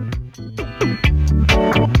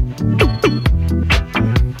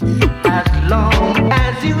 As long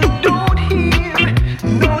as you don't hear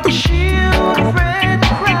no children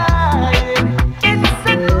crying, it's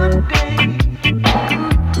a good day.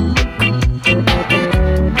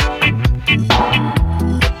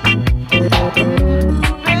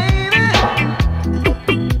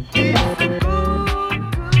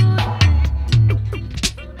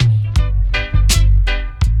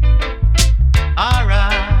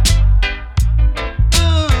 Alright.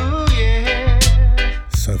 Ooh, yeah.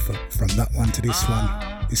 So from that one to this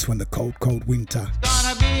one, the cold, cold winter.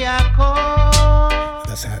 Gonna be a cold,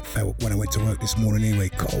 That's how it felt when I went to work this morning anyway,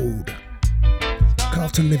 cold.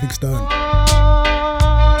 Carlton Livingstone.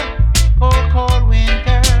 cold, cold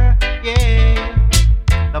winter. Yeah.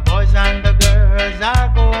 The boys and the girls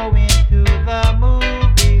are going to the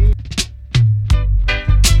movie.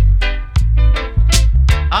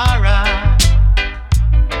 Alright.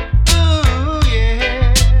 Ooh,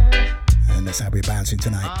 yeah. that's how we're bouncing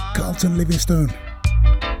tonight. Carlton Livingstone.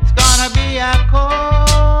 It's gonna be a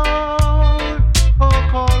cold, cold,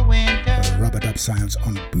 cold winter. Rubber Dub Sounds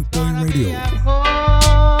on Boot Boy Radio.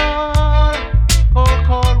 Cold, cold,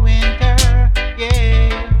 cold winter.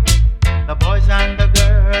 Yeah, the boys and the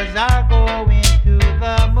girls are going to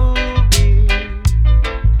the movie.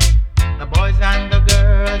 The boys and the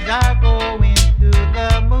girls are going to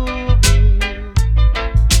the movie.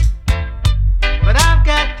 But I've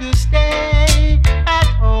got to stay at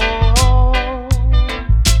home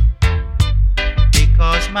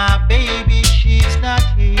because my baby, she's not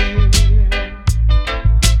here.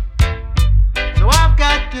 So I've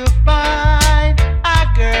got to find a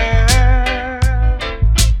girl,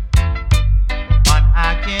 one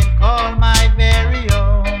I can call my very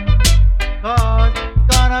own. 'Cause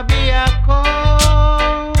it's gonna be a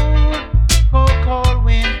cold, cold, cold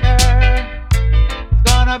winter. It's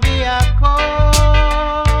gonna be a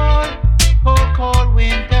cold, cold, cold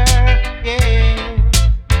winter. Yeah,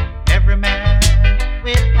 every man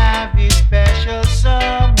will have his special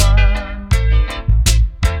someone.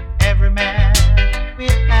 Every man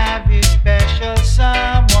will have his special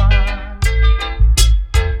someone.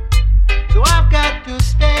 So I've got to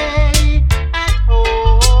stay at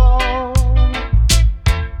home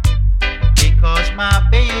because my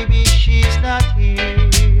baby, she's not here.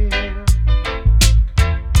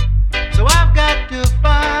 So I've got to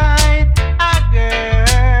find a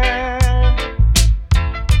girl,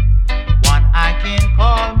 one I can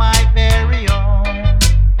call my very own.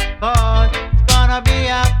 'Cause it's gonna be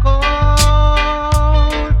a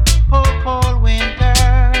cold, cold, cold winter.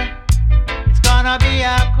 It's gonna be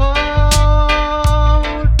a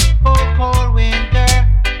cold, cold, cold winter.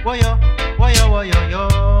 Woyo, woyo, woyo, yo.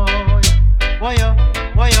 Woyo,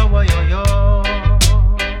 woyo, woyo, yo.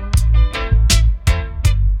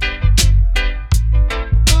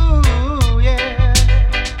 Ooh, yeah.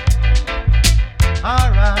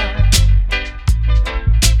 Alright.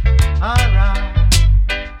 Alright.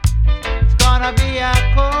 It's gonna be a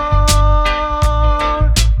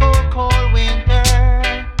cold, cold, cold winter.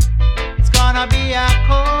 It's gonna be a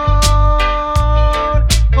cold,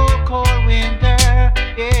 cold, cold winter.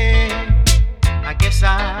 Yeah, I guess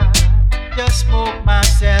I just smoke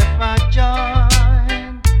myself a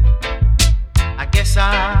joint. I guess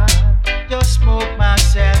I just smoke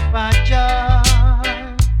myself a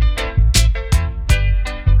joint.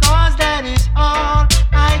 'Cause that is all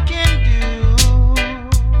I can do.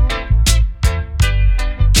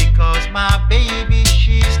 Because my baby,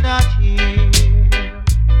 she's not here.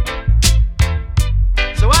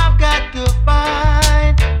 So I've got to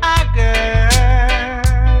find a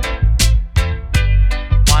girl,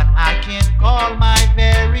 one I can call my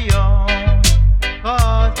very own.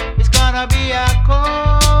 'Cause it's gonna be a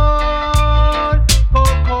cold,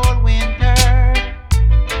 cold, cold winter.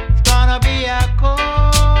 It's gonna be a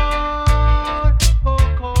cold, cold,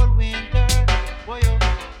 cold winter. Woyo,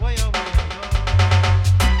 woyo, woyo, yo.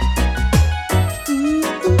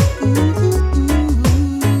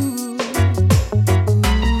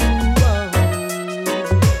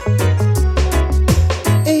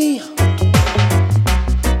 Hey,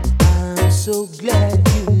 I'm so glad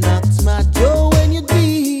you knocked my door when you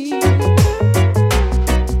did.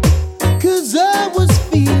 'Cause I was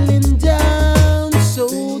feeling down, so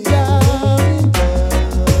down.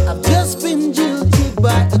 I've just been jilted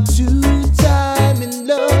by a two-time in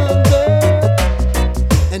lover,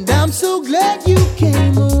 and I'm so glad you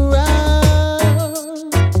came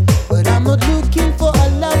around. But I'm not looking for a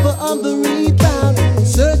lover on the rebound,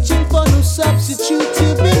 searching for no substitute to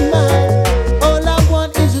be mine. All I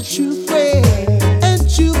want is a true friend, and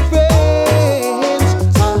true friends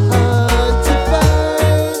are hard to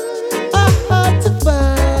find, are hard to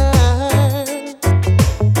find.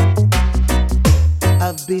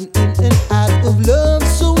 I've been in and out of love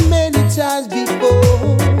so many times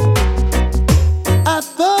before. I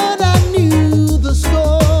thought I knew the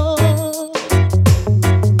score,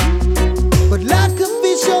 but like a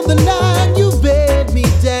fish on the line, you bade me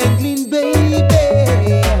dangling, baby.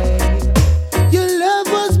 Your love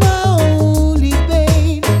was my only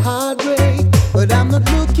pain, heartbreak. But I'm not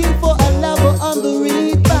looking for a lover on the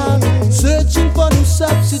rebound, searching for no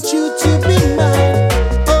substitute to be mine.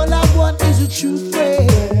 All I want is a true friend,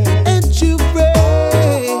 and true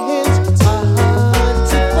friends are hard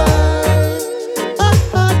to find, are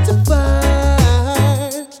hard to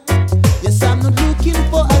find. Yes, I'm not looking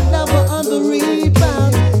for a lover on the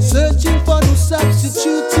rebound, searching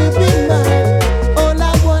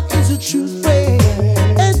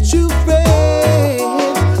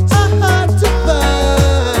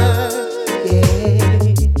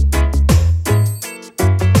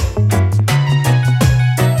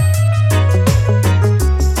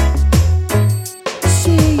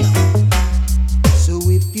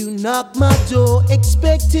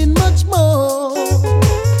expecting much more,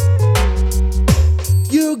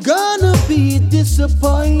 you're gonna be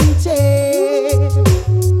disappointed.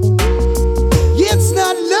 It's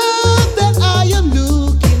not love that I am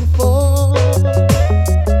looking for.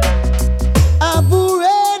 I've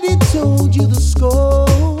already told you the score,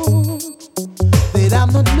 that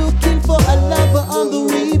I'm not looking for a lover on the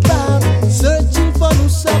rebound, searching for no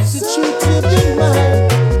substitute in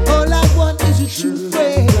mind. All I want is a true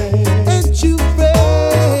friend, and true friends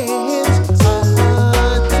are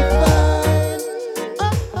hard to find,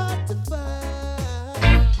 are hard to find.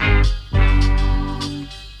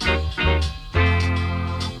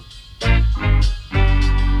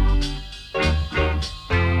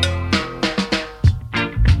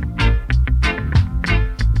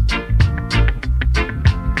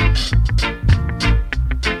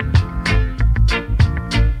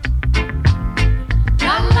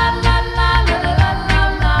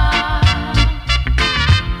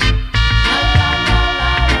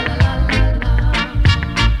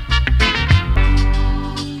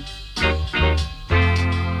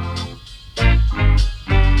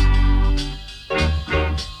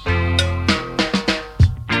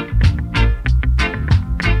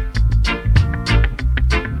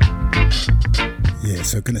 Yeah,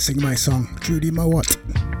 so gonna sing my song, Judy Mowat.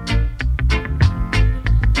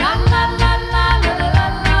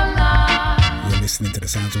 You're listening to the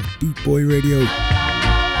sounds of Boot Boy Radio.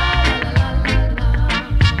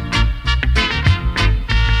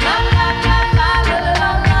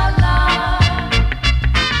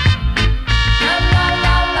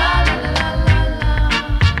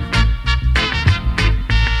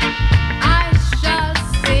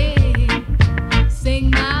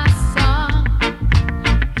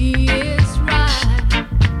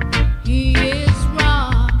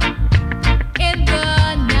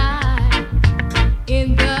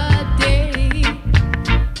 In the day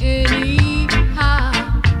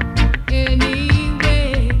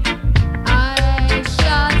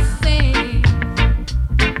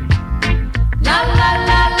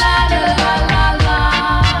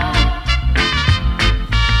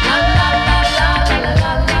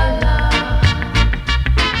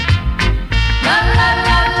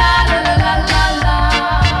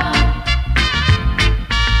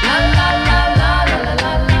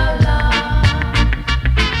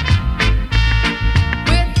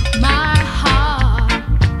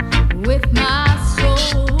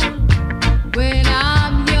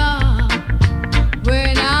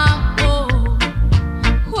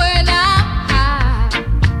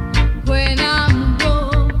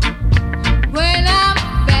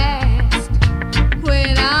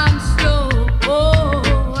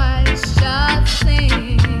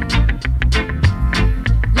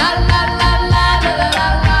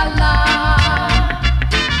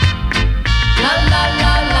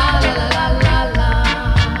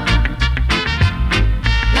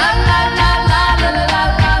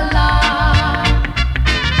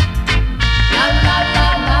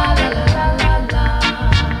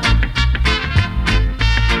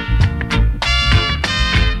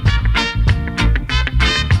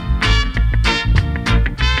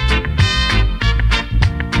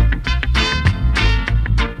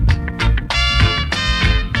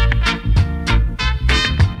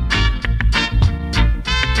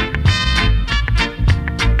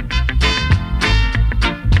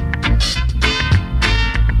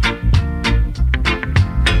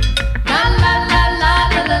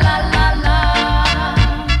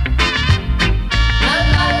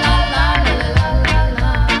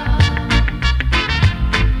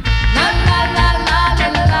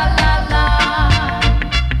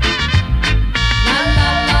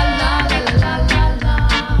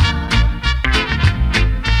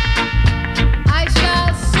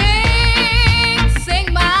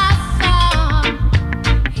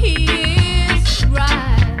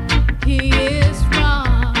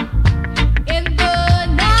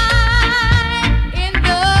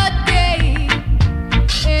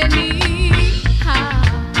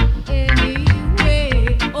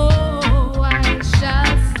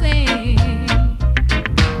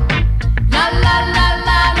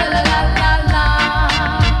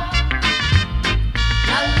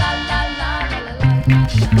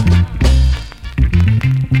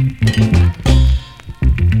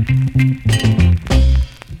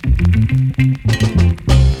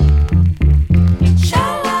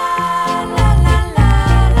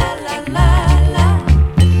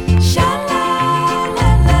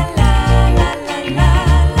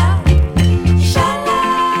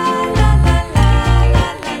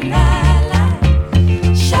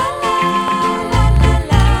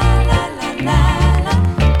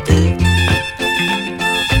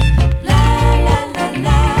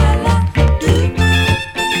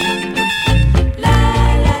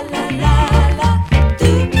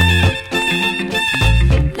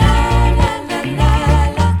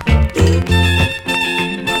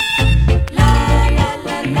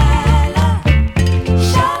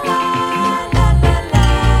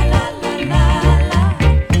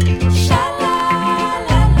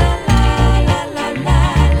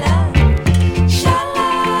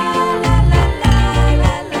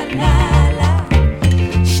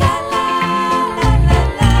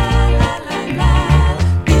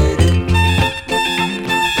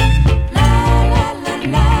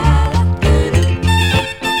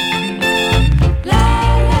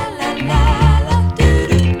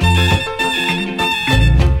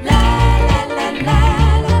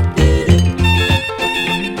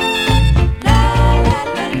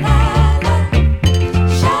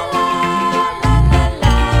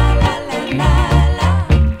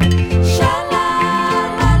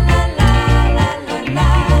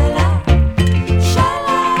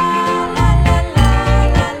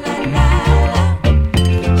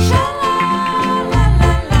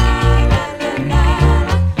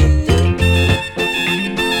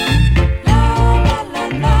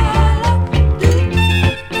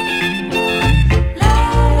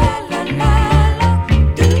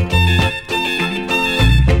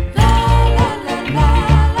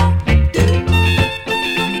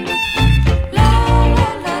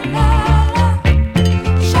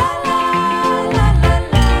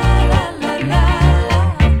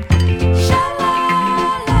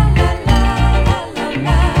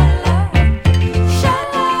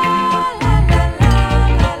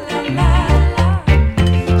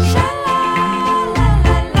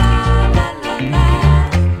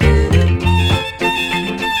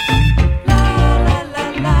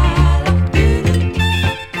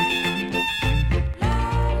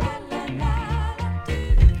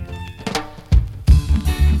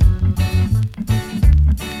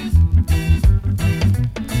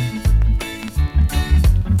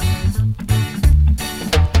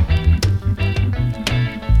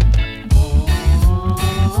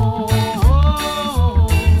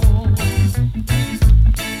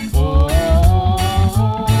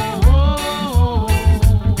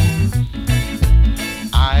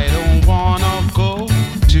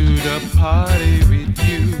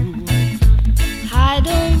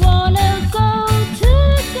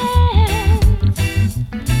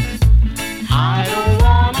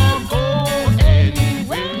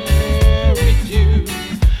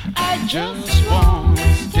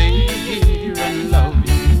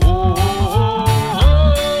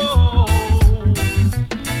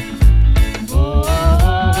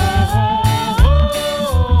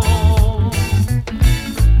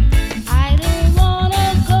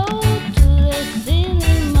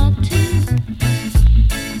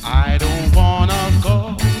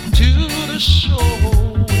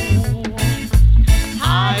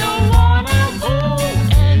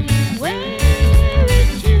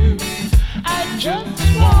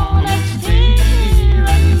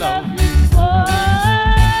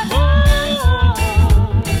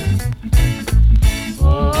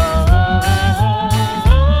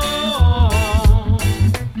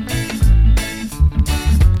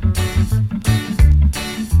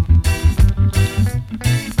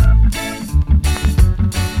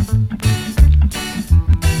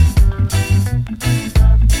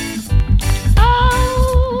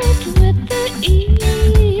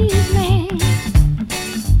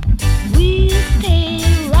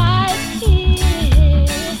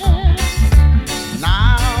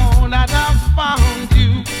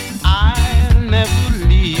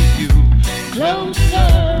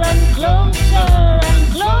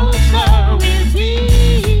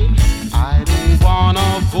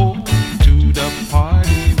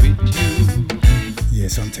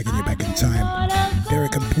Yes, I'm taking you back in time.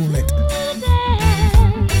 Derek and Paulette.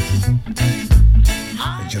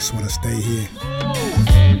 I just want to stay here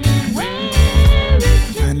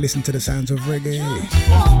and listen to the sounds of reggae.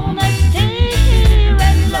 Wanna stay here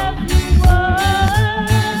and love you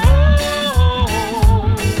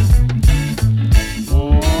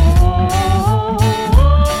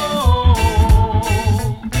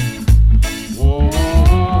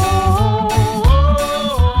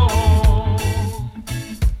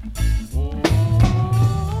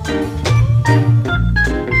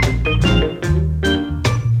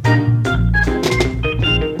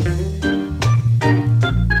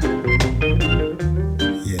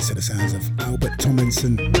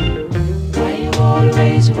Why you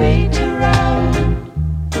always wait around?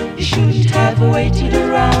 You shouldn't have waited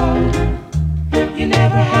around. You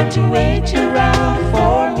never had to wait around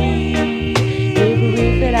for me.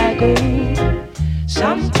 Everywhere that I go,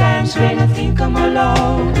 sometimes when I think I'm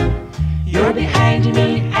alone, you're behind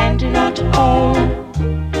me and not home.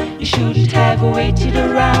 You shouldn't have waited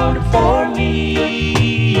around for me.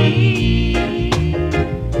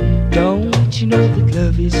 Don't you know that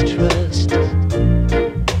love is trust?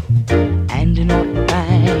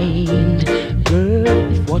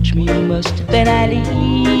 Watch me, you must, then I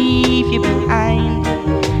leave you behind.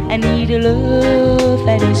 I need a love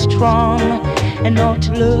that is strong, and not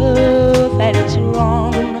a love that is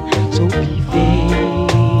wrong. So be fair.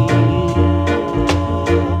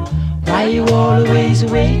 Why you always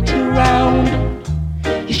wait around?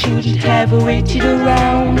 You shouldn't have waited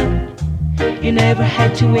around. You never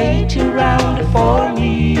had to wait around for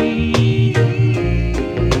me.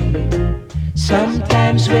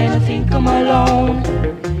 Sometimes when I think I'm alone,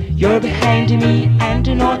 you're behind me and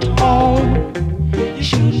not home. You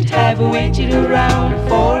shouldn't have waited around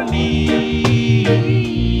for me.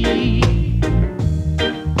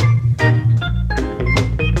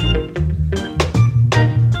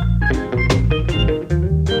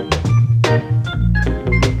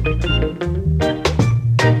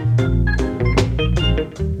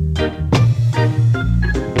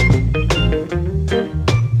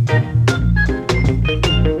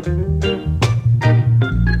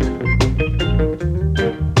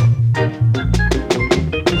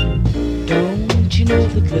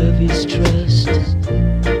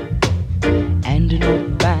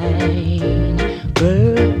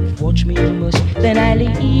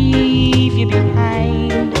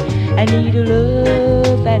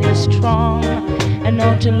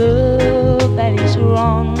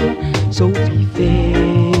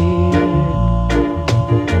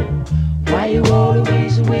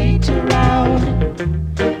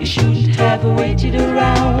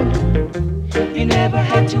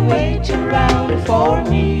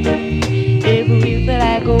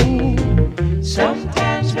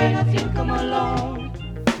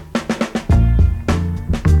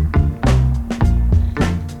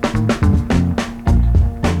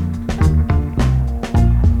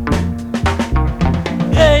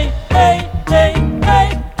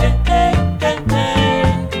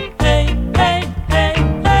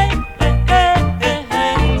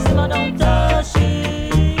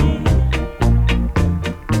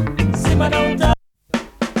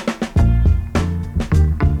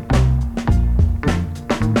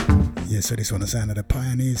 On the sound of the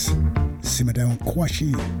Pioneers, Simmer Down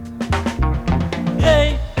Kwashi.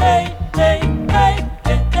 Hey, hey, hey, hey,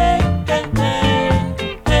 hey, hey, hey, hey,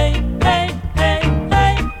 hey, hey, hey,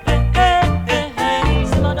 hey, hey,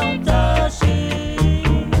 Simmer Down Tashi,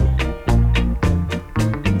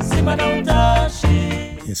 Simmer Down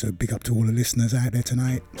Tashi. Yeah, so big up to all the listeners out there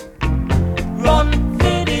tonight. Run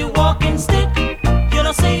for the walking stick, you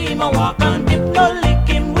don't see him a walk and dip, no lick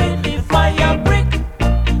him with the fire brick,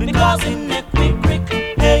 because in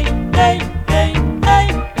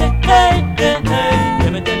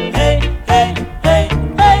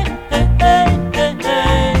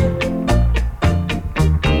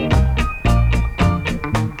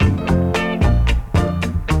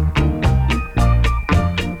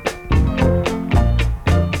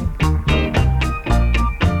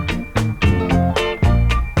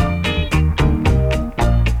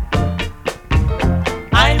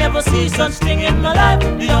such thing in my life.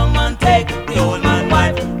 The young man take the old man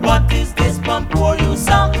wife. What is this pump for you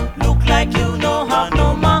song? Look like you know how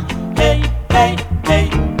no ma. Hey, hey, hey,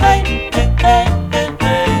 hey, hey, hey, hey,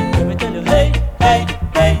 hey. Let me tell you, hey, hey,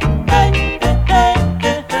 hey, hey, hey, hey,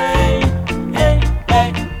 hey, hey, hey,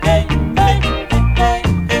 hey, hey, hey, hey,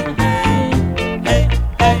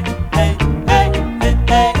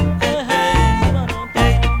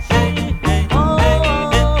 hey,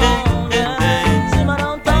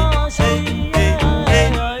 hey, hey, hey, hey, hey.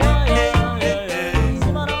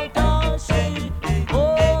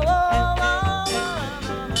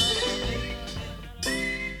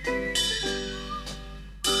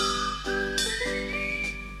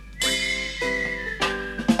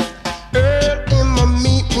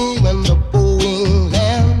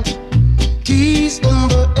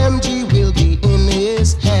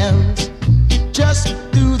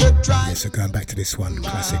 this one,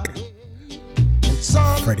 classic.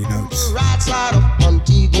 Son, Freddie Notes. Right side of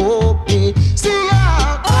Montego Bay. Sing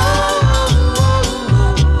out.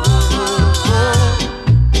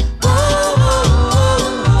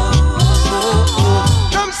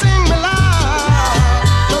 Come sing me loud.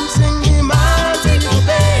 Come sing me Montego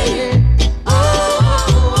Bay.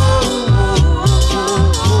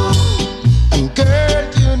 And girl,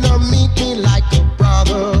 you know meet me like a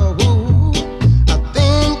brother. Ooh, I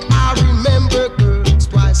think I remember girls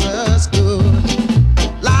twice as good.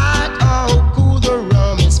 Like how cool the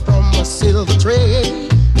rum is from a silver tray.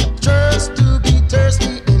 Just to be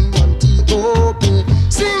thirsty in Montego Bay.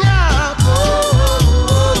 Sing out.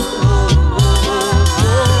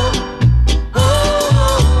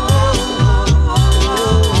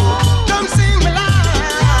 Come sing me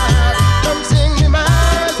loud. Come sing me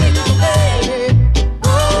Montego Bay.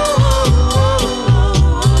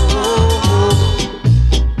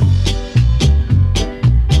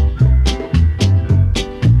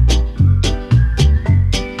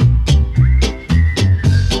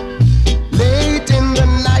 Late in the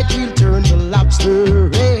night we'll turn to lobster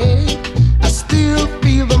ray. I still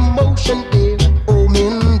feel the motion there at home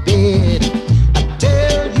in bed. I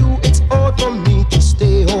tell you it's hard for me to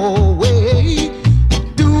stay away.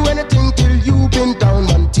 Do anything till you've been down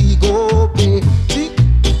Montego Bay. See?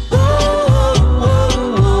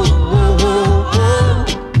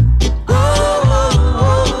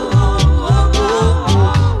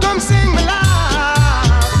 Come sing me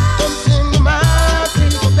loud. Come sing me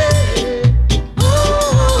Montego Bay.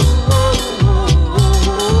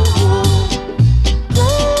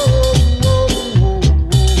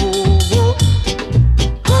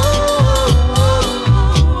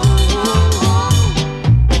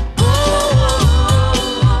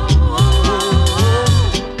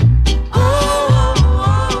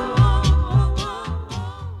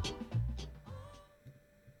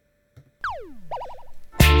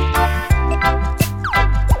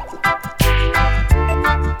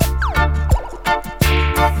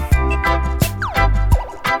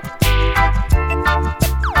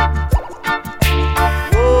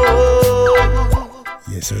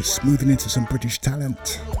 Yeah, so smoothing into some British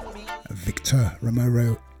talent. Victor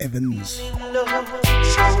Romero Evans. So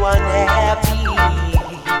unhappy.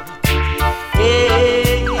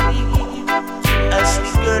 Hey, a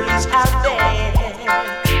sweet girl is out there.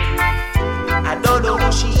 I don't know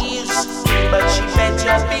who she is, but she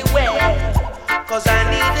better beware. 'Cause I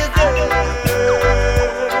need a girl.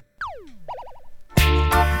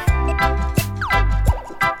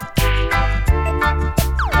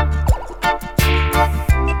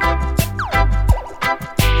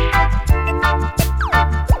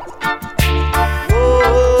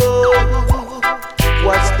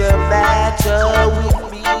 What's the matter with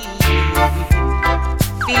me?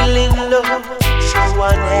 Feeling low, so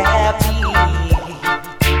unhappy.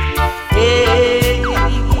 Hey,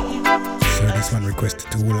 So this one requested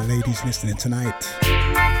to all the ladies listening tonight.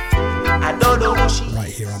 I don't know who she Right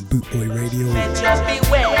here on Bootboy Radio. better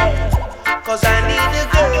beware. 'Cause I need a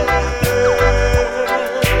girl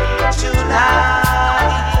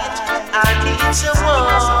tonight. I need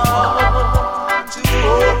someone to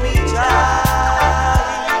hold me tight.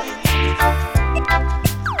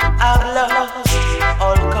 I've lost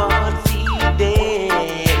all confidence,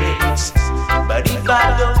 but if I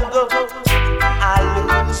don't go, I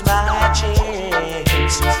lose my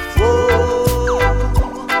chance. Whoa,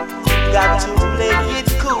 got to play it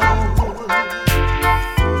cool.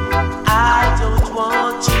 I don't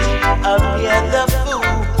want to appear the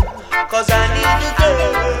fool, 'cause I need a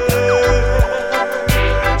girl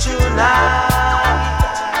tonight.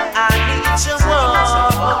 I need someone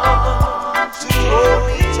to hold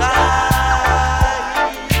me tight.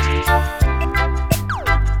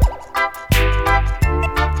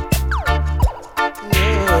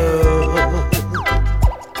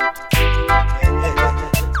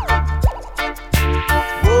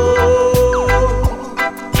 Whoa,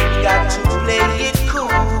 got to play it cool.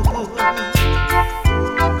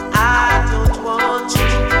 I don't want to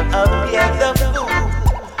appear the fool,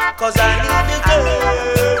 'cause I need a girl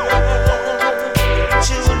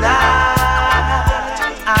tonight.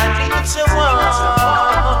 I need someone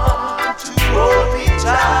to hold me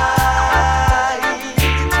tight.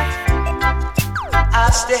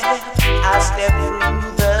 I step through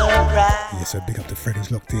the crowd. Yes, so big up to Fred who's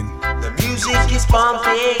locked in. The music is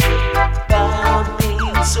pumping,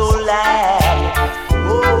 pumping so loud.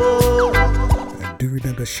 Oh, And do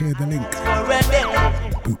remember, share the link. for a day.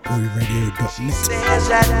 Bootboyradio.net. Stares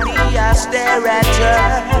at me, I stare at her.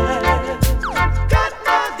 God,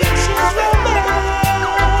 now this is romance.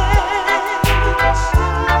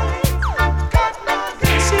 God,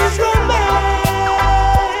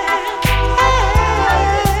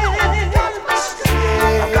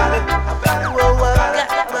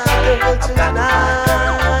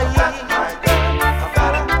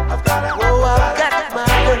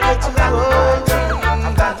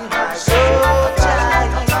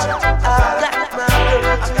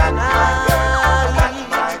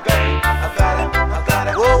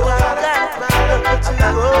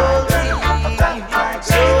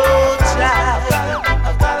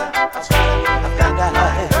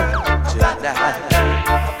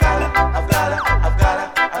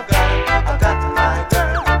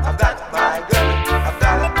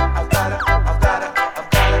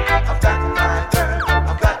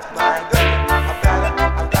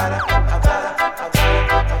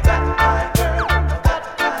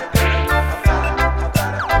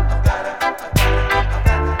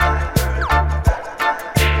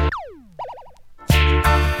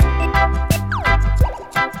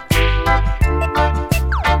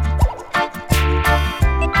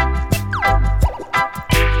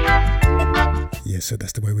 so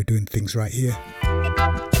that's the way we're doing things right here.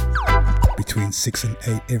 Between 6 and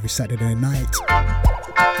 8 every Saturday night.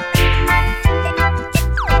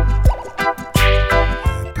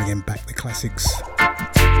 Bringing back the classics.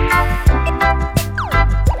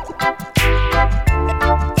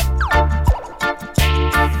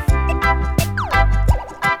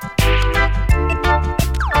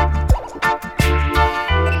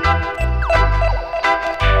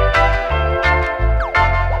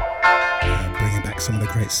 Some of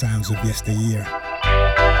the great sounds of yesteryear.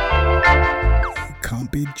 It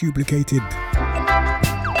can't be duplicated.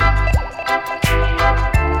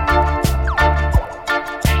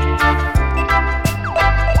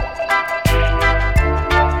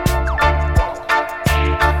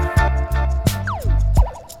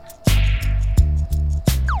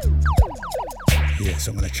 Yeah,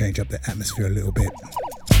 so I'm going to change up the atmosphere a little bit.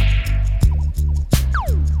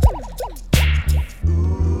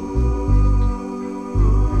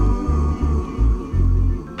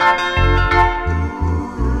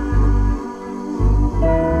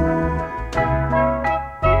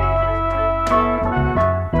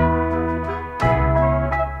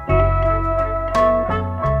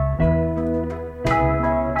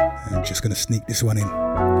 Just gonna sneak this one in.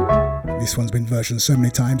 This one's been versioned so many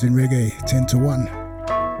times in reggae. 10 to 1.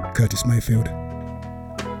 Curtis Mayfield.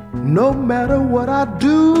 No matter what I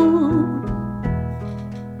do,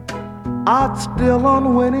 odds still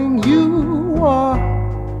on winning. You are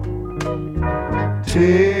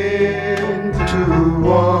 10 to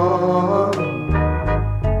 1.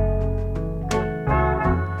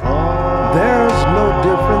 There's no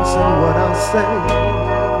difference in what I say.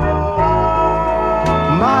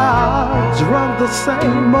 My odds run the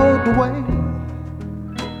same old way.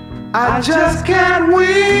 I just can't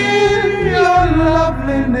win your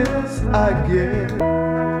loveliness, I guess.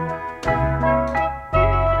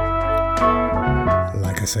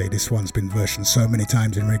 Like I say, this one's been versioned so many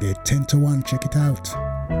times in reggae. 10 to 1, check it out.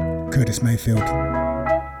 Curtis Mayfield.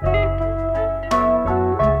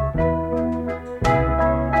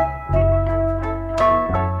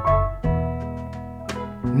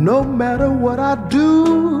 No matter what I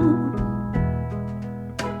do,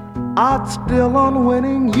 odds still on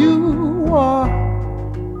winning. You are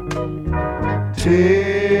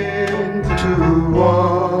 10 to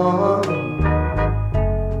 1.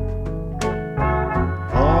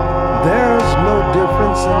 There's no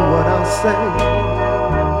difference in what I say.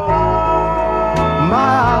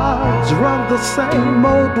 My odds run the same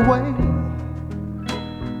old way.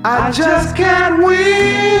 I just can't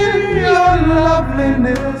win your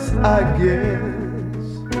loveliness, I guess.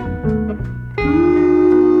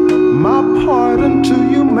 My pardon to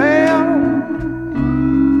you, ma'am,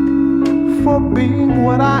 for being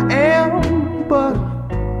what I am, but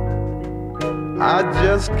I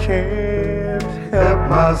just can't help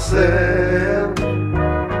myself.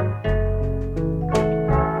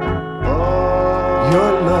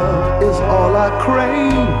 Your love is all I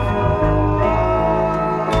crave.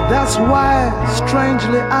 That's why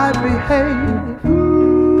strangely I behave,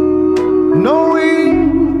 knowing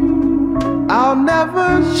I'll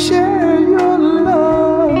never share your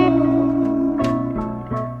love.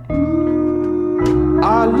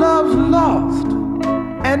 Our love's lost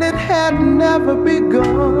and it had never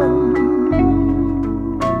begun.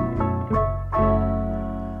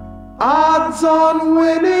 Odds on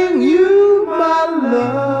winning you, my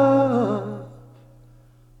love,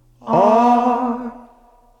 are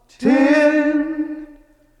 10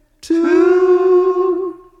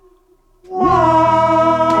 to 1.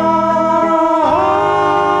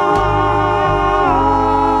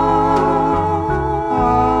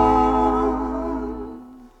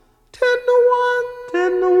 10 to 1,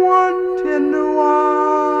 10 to 1, 10 to 1.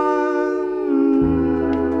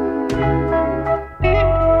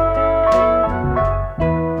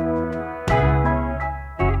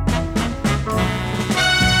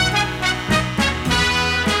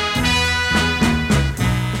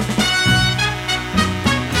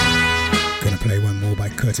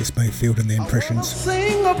 Curtis Mayfield and the Impressions.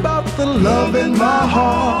 Sing about the love in my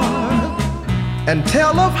heart and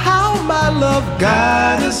tell of how my love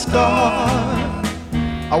got a start.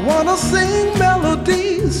 I wanna sing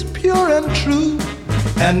melodies pure and true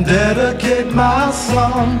and dedicate my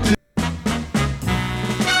song to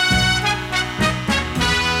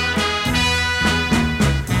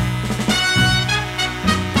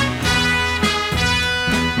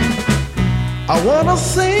I wanna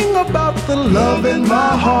sing about the love in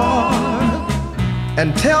my heart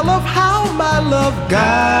and tell of how my love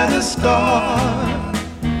got a start.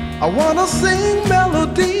 I wanna sing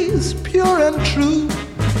melodies pure and true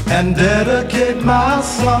and dedicate my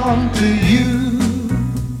song to you.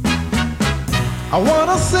 I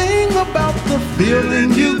wanna sing about the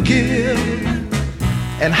feeling you give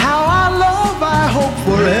and how our love I hope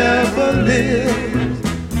forever lives.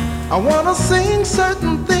 I wanna sing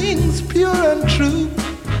certain things pure and true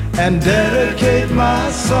and dedicate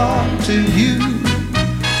my song to you.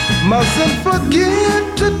 Mustn't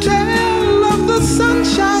forget to tell of the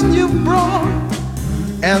sunshine you've brought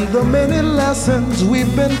and the many lessons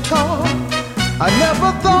we've been taught. I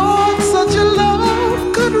never thought such a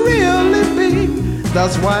love could really be.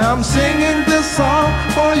 That's why I'm singing this song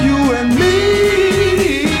for you and me.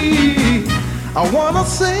 I wanna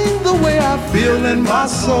sing the way I feel in my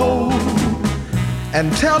soul and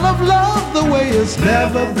tell of love the way it's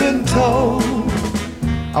never been told.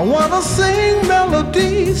 I wanna sing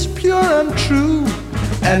melodies pure and true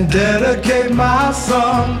and dedicate my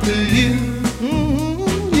song to you.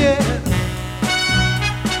 Yeah.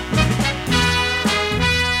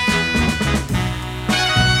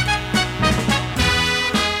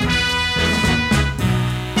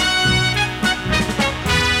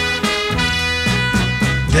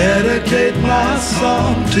 Dedicate my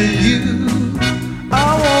song to you. I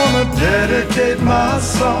wanna dedicate my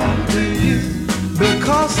song to you.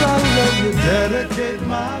 Because I love you, dedicate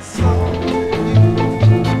my song to you.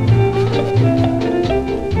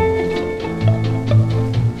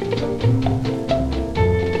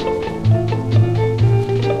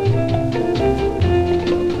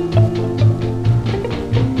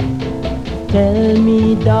 Tell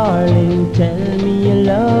me, darling, tell me you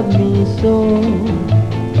love me so.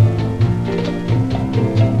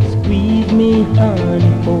 Squeeze me,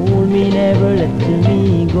 honey, hold me, never let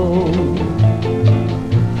me go.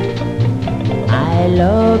 I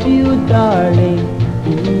love you, darling,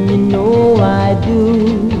 you know I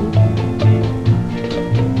do.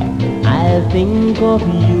 I'll think of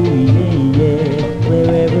you, yeah, yeah,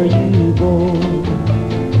 wherever you go.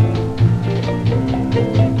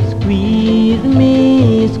 Squeeze me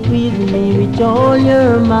with all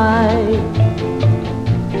your might.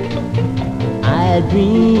 I'll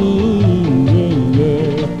dream, yeah,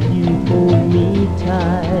 yeah, you hold me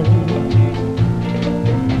tight.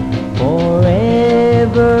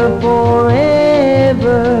 Forever,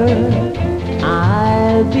 forever,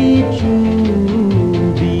 I'll be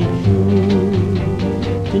true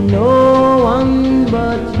to no one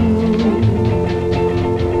but you,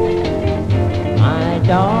 my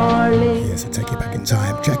darling. Yes, I'll take you back in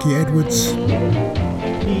time. Jackie Edwards.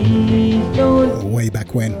 Way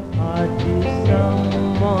back when.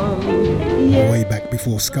 Way back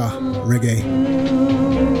before ska, reggae,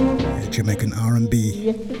 Jamaican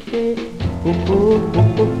R&B. Hold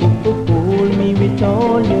me with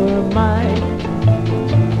all your might.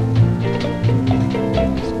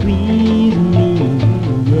 Squeeze me,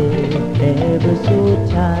 yeah, ever so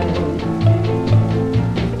tight.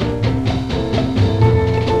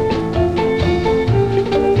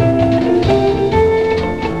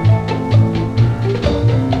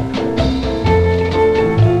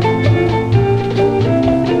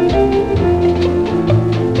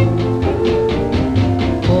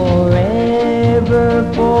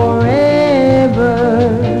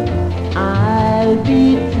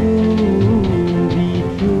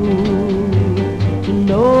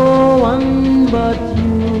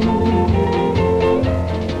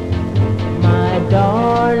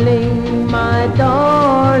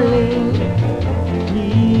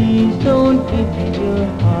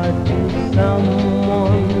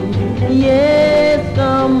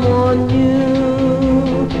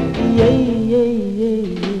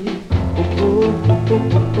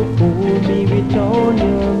 Hold me with all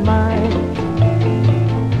your might.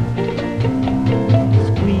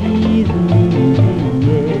 Squeeze me,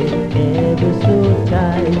 yeah, ever so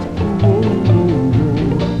tight.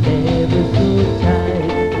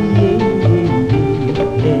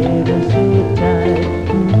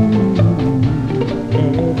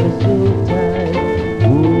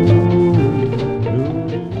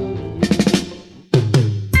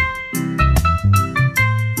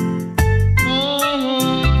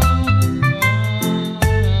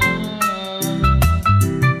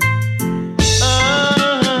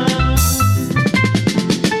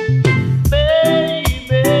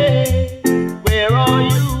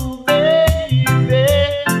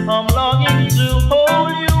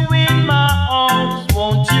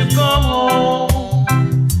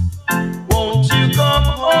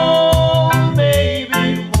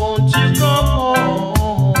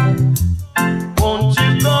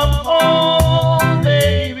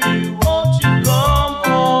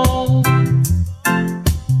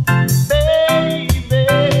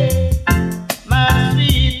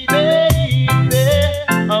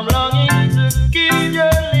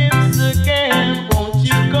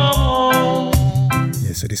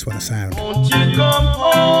 this one a sound. Won't you come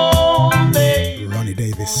home, baby? Ronnie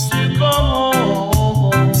Davis. Won't you come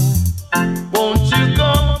home? Won't you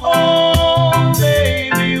come home,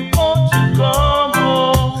 baby? Won't you come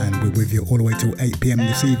home? And we're with you all the way till 8 p.m.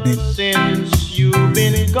 this evening. Since you've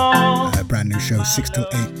been gone, A brand new show, 6 till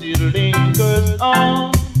 8. still lingers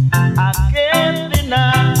on. I can't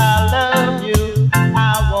deny I love you.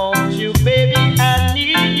 I want you, baby. I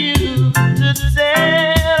need you to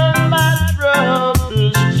tell my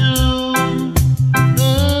troubles to.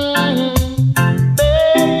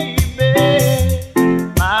 Baby,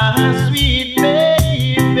 my sweet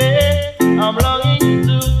baby, I'm longing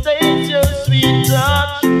to taste your sweet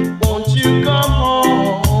touch. Won't you come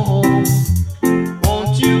home?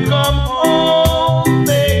 Won't you come home,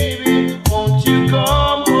 baby? Won't you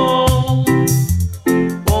come home?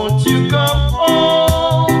 Won't you come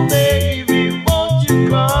home, baby? Won't you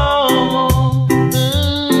come home?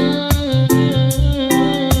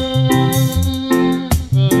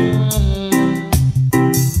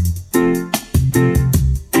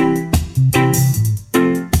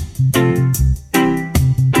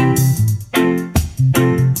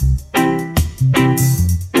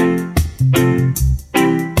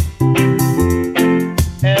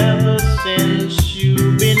 Ever since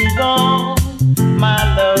you've been gone, my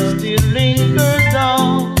love still lingers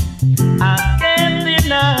on. I can't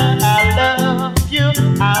deny I love you.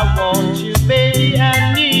 I want you, baby.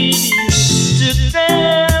 I need you to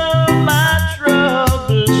tell my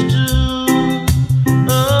troubles to.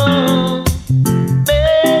 Oh,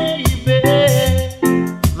 baby,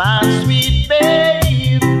 my sweet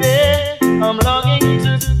baby, I'm longing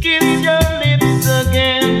to kiss your lips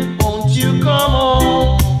again. Won't you come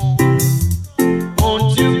home?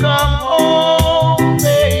 Won't you come home,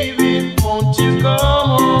 baby? Won't you come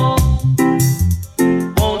home?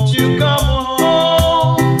 Won't you come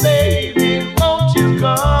home, baby? Won't you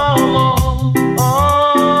come home?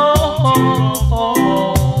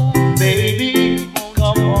 Oh, baby,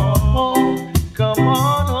 come on home. Come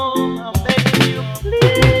on home. I'm begging you,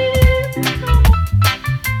 please.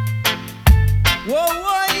 Whoa,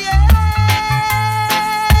 whoa, yeah,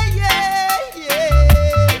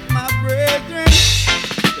 my brethren,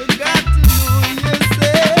 you got to know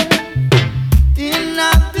yourself. In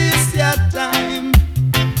this your time,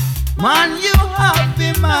 man, you have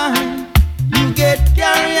in mind, you get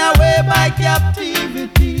carried away by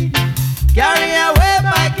captivity, carried away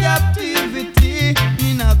by captivity.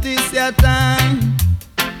 In this your time,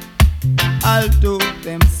 although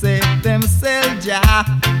them say themselves, Jah,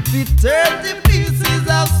 with 30 pieces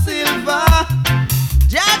of silver,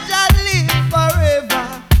 Jah live forever.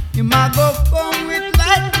 You might go come with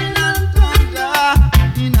lightning and thunder.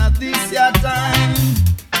 In this your time,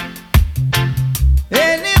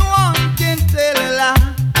 anyone can tell a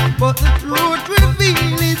lie, but the truth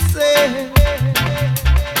reveal itself.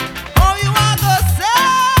 Oh, you are gonna say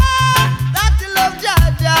that you love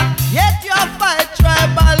Jah, yet you fight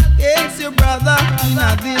tribal against your brother. In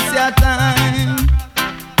this your time,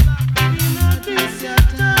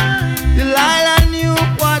 Delilah knew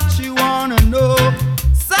what she wanna know.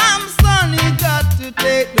 Samson, he got to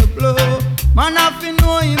take the blow. Man, have to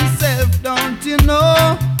know himself, don't you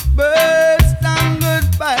know? Birds tangled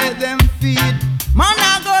by them feet, man,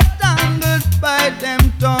 I got tangled by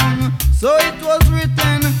them tongue. So it was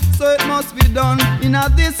written, so it must be done. In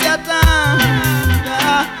this your time,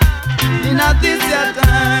 yeah. In this your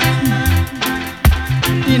time,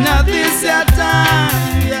 in this your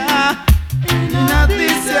time, yeah. In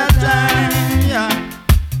this your time, yeah.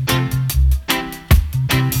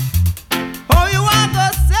 Oh, you want to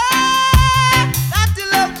say that you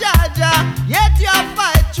love Jah, yet you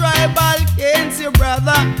fight tribal against your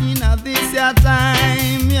brother. In this your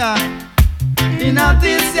time, yeah. In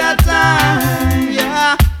this your time,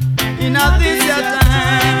 yeah. In this your time.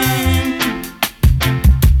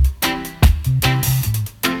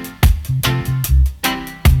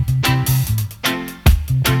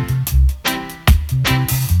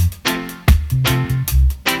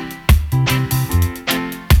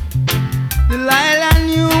 Delilah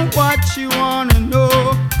knew what she wanna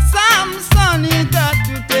know. Samson, he got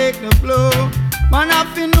to take the blow. Man,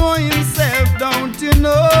 have to know himself, don't you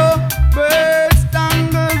know? Birds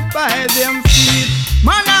tangled by them feet,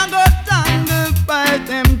 man, I got tangled by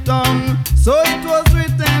them tongue. So it was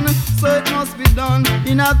written, so it must be done.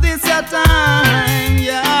 In this your time,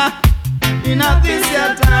 yeah. In this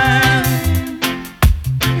your time.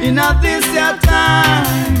 In this your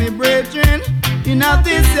time, me brethren. In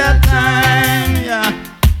this your time, yeah.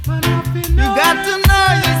 You got to know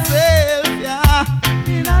yourself, yeah.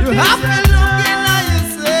 You have to look in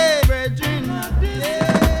yourself, brethren.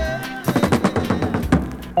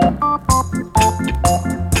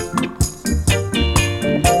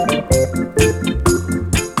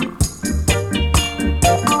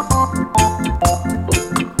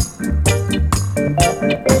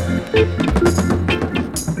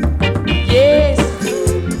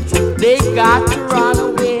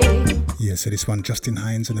 So this one, Justin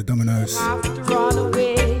Hines and the Dominoes. Run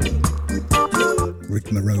away.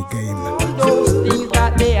 Rick Moreau Game. Those things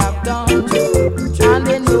that they have done. And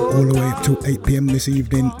they know All the way up till 8 p.m. this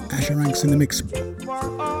evening. Asher Ranks in the mix.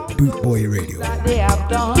 Boot Boy Radio. that they have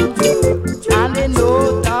done. And they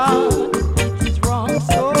know that it is wrong.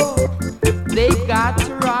 So they got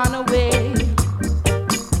to run away.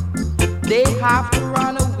 They have to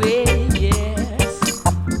run away, yes.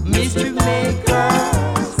 Mischief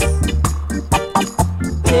makers,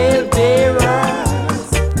 tale bearers,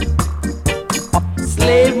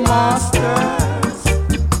 slave masters,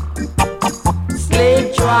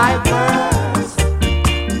 slave drivers,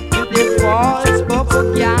 with their false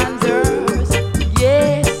propaganders,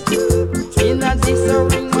 yes. In a this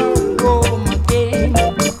ring of Roma game,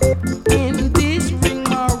 in this ring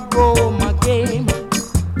of Roma game,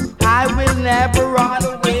 I will never run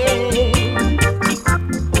away.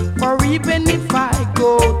 For even if I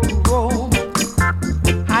go to Rome,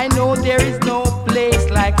 I know there is no place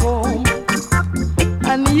like home.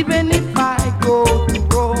 And even if I go to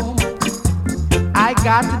Rome, I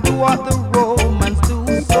got to do what the Romans do.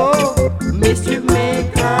 So, mischief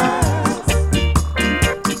makers,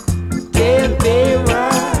 tale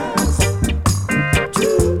bearers,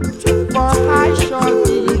 for I shall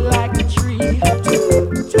be like a tree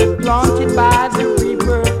planted by the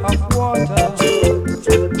river of water.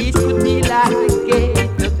 It could be like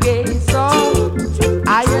the gate. So I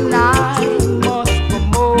and I must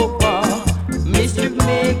come over. Mischief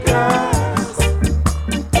makers,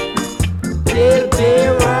 tale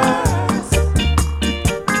bearers,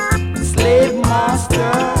 slave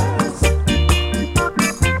masters,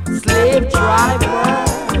 slave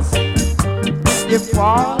drivers, the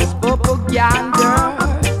false propaganders,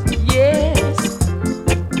 yes.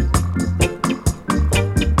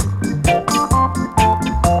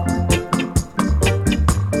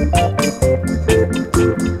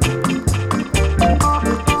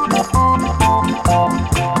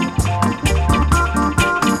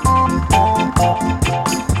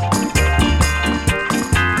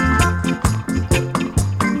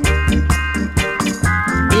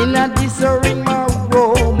 In a this ring of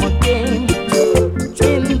Roma game,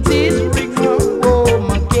 in this ring of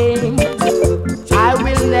Roma game, I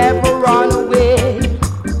will never run away.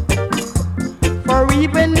 For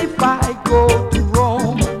even if I go to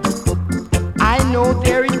Rome, I know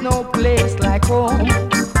there is no place like home.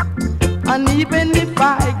 And even if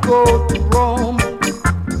I go to Rome,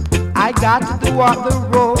 I got to do what the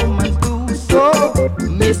Romans do. So,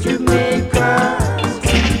 mischief makers.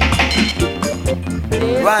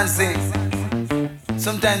 One thing,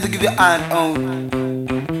 sometimes they give you hand out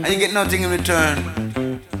and you get nothing in return.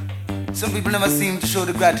 Some people never seem to show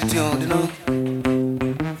the gratitude, you know.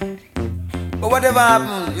 But whatever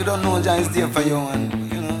happens, you don't know Jah is there for you, and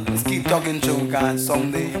you know, just keep talking through, cause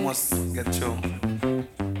someday you must get through.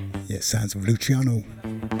 Yeah, sounds of Luciano.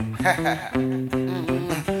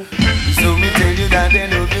 So me tell you that they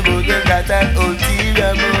love you, but they got that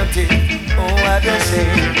ulterior motive. Oh, what a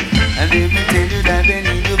shame. And if me tell you that they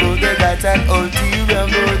need you, but they got that ulterior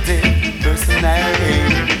motive, personal gain.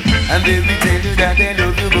 And if me tell you that they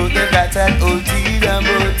love you, but they got that ulterior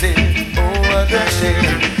motive. Oh, what a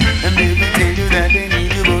shame. And if me tell you that they need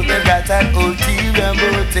you, but they got that ulterior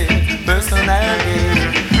motive, personal gain.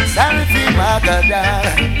 Sorry for my God,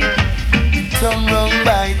 some wrong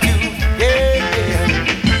by you,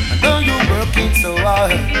 yeah. And though you working so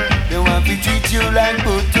hard, they want to treat you like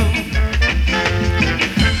Butu.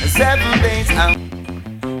 7 days and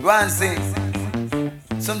one thing.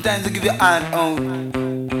 Sometimes they give you hand out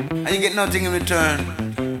and you get nothing in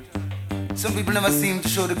return. Some people never seem to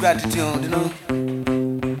show the gratitude, you know.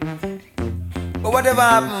 But whatever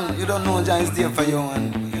happens, you don't know Jah is there for you,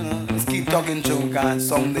 and you know, just keep talking through, cause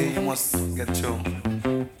someday you must get through.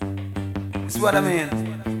 See what I mean?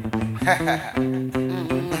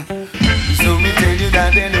 So me tell you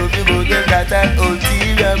that they love you, but they got that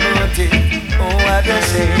ulterior motive. Oh, what a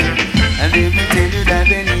shame. And if me tell you that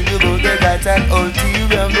they need you, but they got that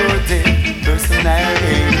ulterior motive, personal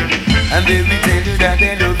gain. And if me tell you that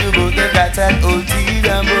they love you, but they got that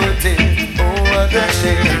ulterior motive. Oh, what a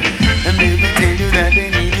shame. And if me tell you that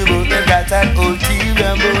they need you, but they got that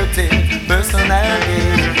ulterior motive, personal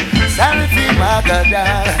gain. Sorry for my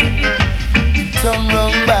God, some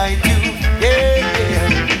wrong by you, yeah.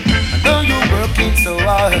 And though you working so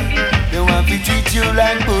hard, they want to treat you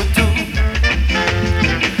like Butu.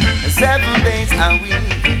 7 days a week,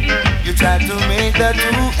 you try to make the 2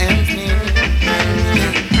 ends meet.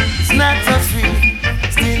 It's not so sweet,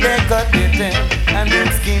 still they cut their teeth and then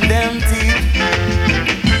skin them teeth.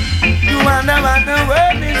 You wonder what the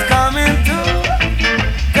world is coming to.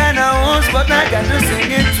 Kinda wants got to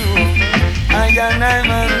sing it too. I and I'm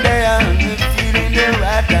on there, feeling the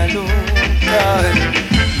Waterloo.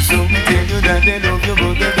 So we tell you that they love you,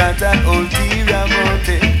 but they got an ulterior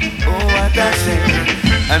motive. Oh, what a shame.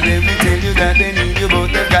 And then we tell you that they need you, but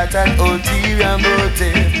they got an ulterior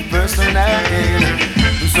motive. Personal gain.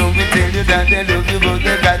 So we tell you that they love you, but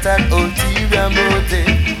they got an ulterior motive.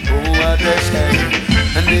 Oh, what a shame.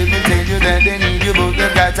 And they will tell you that they need you, but they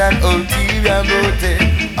got an ulterior motive.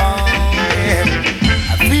 Oh, yeah.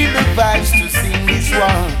 I feel the vibes to sing this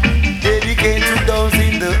one, dedicated to those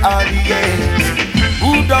in the audience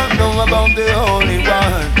who don't know about the Holy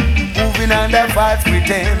One, moving under false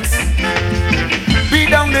pretense. Beat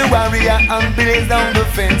down the warrior and blaze down the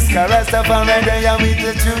fence. Rastafari they are with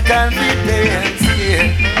the true confidence.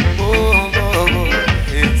 Yeah. Oh, oh, oh.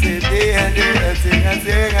 It's a day and day, sing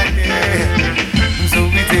again. So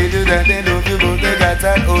we tell you that they love you, but they got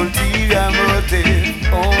an ulterior motive.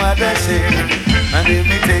 Oh, what a shame. And if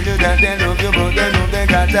we tell you that they love you, but they know they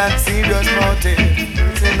got that serious motive.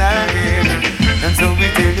 Listen again. And so we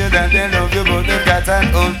tell you that they love you, but they got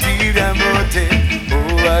an ulterior motive.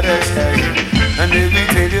 Oh, what a shame. And if we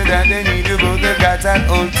tell you that they need you, but they got an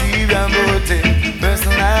ulterior motive.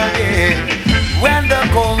 Personal gain. When the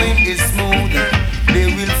going is smooth, they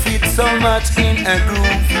will fit so much in a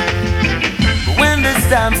groove. But when the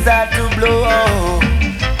storm start to blow,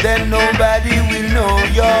 then nobody will know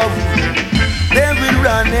you. They will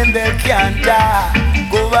run and they can't die.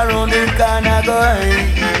 Go around the corner, go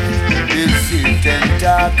they'll sit and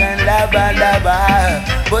talk and labba labba,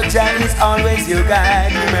 but Jah is always your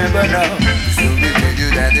guide, remember now. So we tell you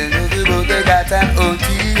that they know you, but they got an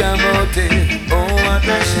ulterior motive. Oh, what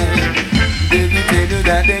a shame. They will tell you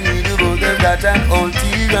that they need you, but they got an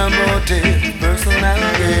ulterior motive. Personal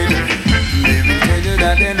gain. They will tell you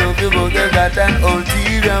that they love you, but they got an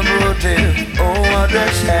ulterior motive. Oh, what a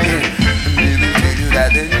shame. They will tell you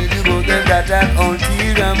that they need you, but they got an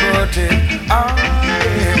ulterior motive. Oh,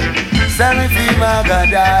 yeah. Sorry for my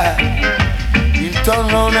God, you turn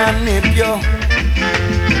round and nip you.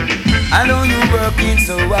 I know you working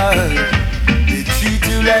so hard, they treat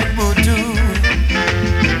you like Butu.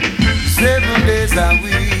 7 days a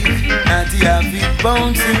week, and you have it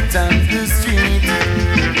bouncing on the street.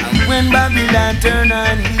 And when Babylon turn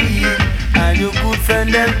on heat, and your good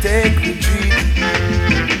friend them take retreat.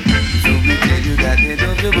 So we tell you that they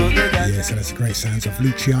don't know about the Yeah, so that's the great sounds of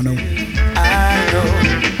Luciano. I know.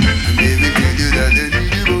 And they will tell you that they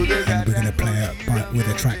need you about the And we're gonna play it with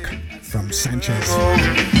a track from Sanchez.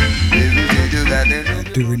 They will tell you that they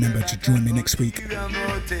don't. Do remember to join me next week.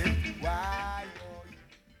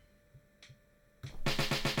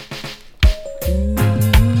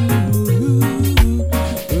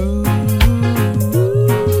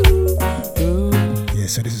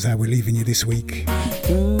 So this is how we're leaving you this week.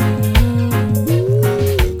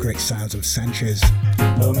 Great sounds of Sanchez.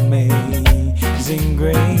 Amazing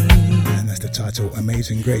Grace. And that's the title,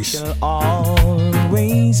 Amazing Grace. Shall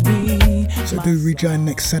always be. So do rejoin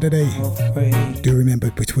next Saturday. Do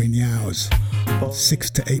remember between the hours 6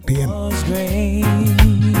 to 8 p.m.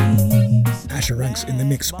 Asher Ranks in the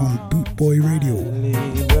mix on Boot Boy Radio.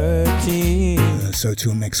 So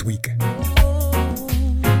till next week.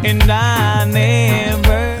 And I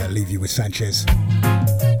never leave you with Sanchez.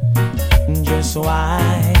 Just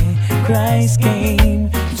why Christ came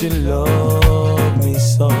to love me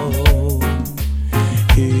so.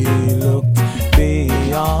 He looked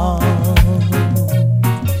beyond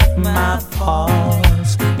my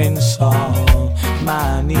faults and saw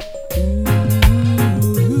my needs.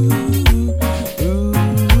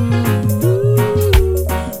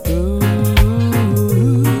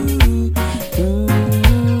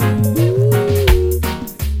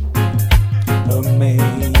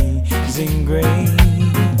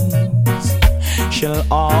 Shall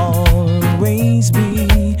always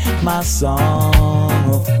be my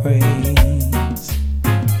song of praise,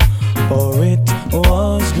 for it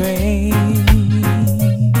was grace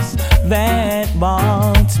that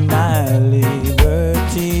bought my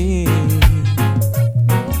liberty,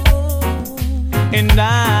 and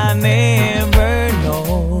I never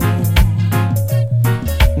know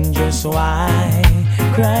just why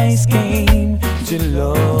Christ came to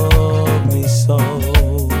love me so.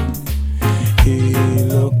 He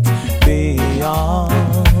looked beyond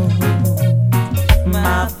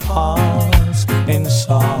my faults and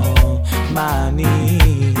saw my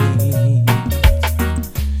needs.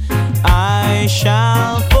 I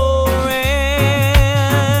shall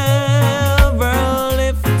forever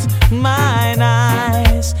lift mine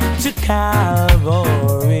eyes to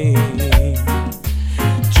Calvary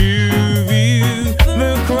to view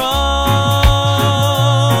the cross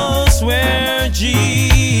where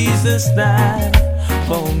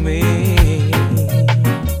me.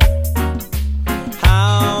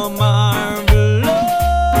 How marvelous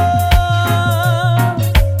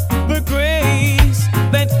the grace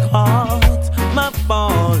that caught my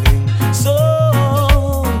falling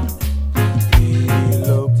soul. He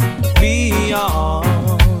looked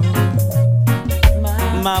beyond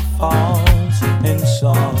my faults and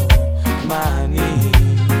saw my need.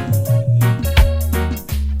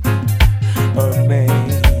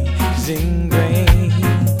 Amazing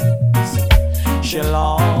grace, she'll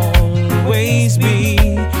always be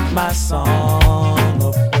my song.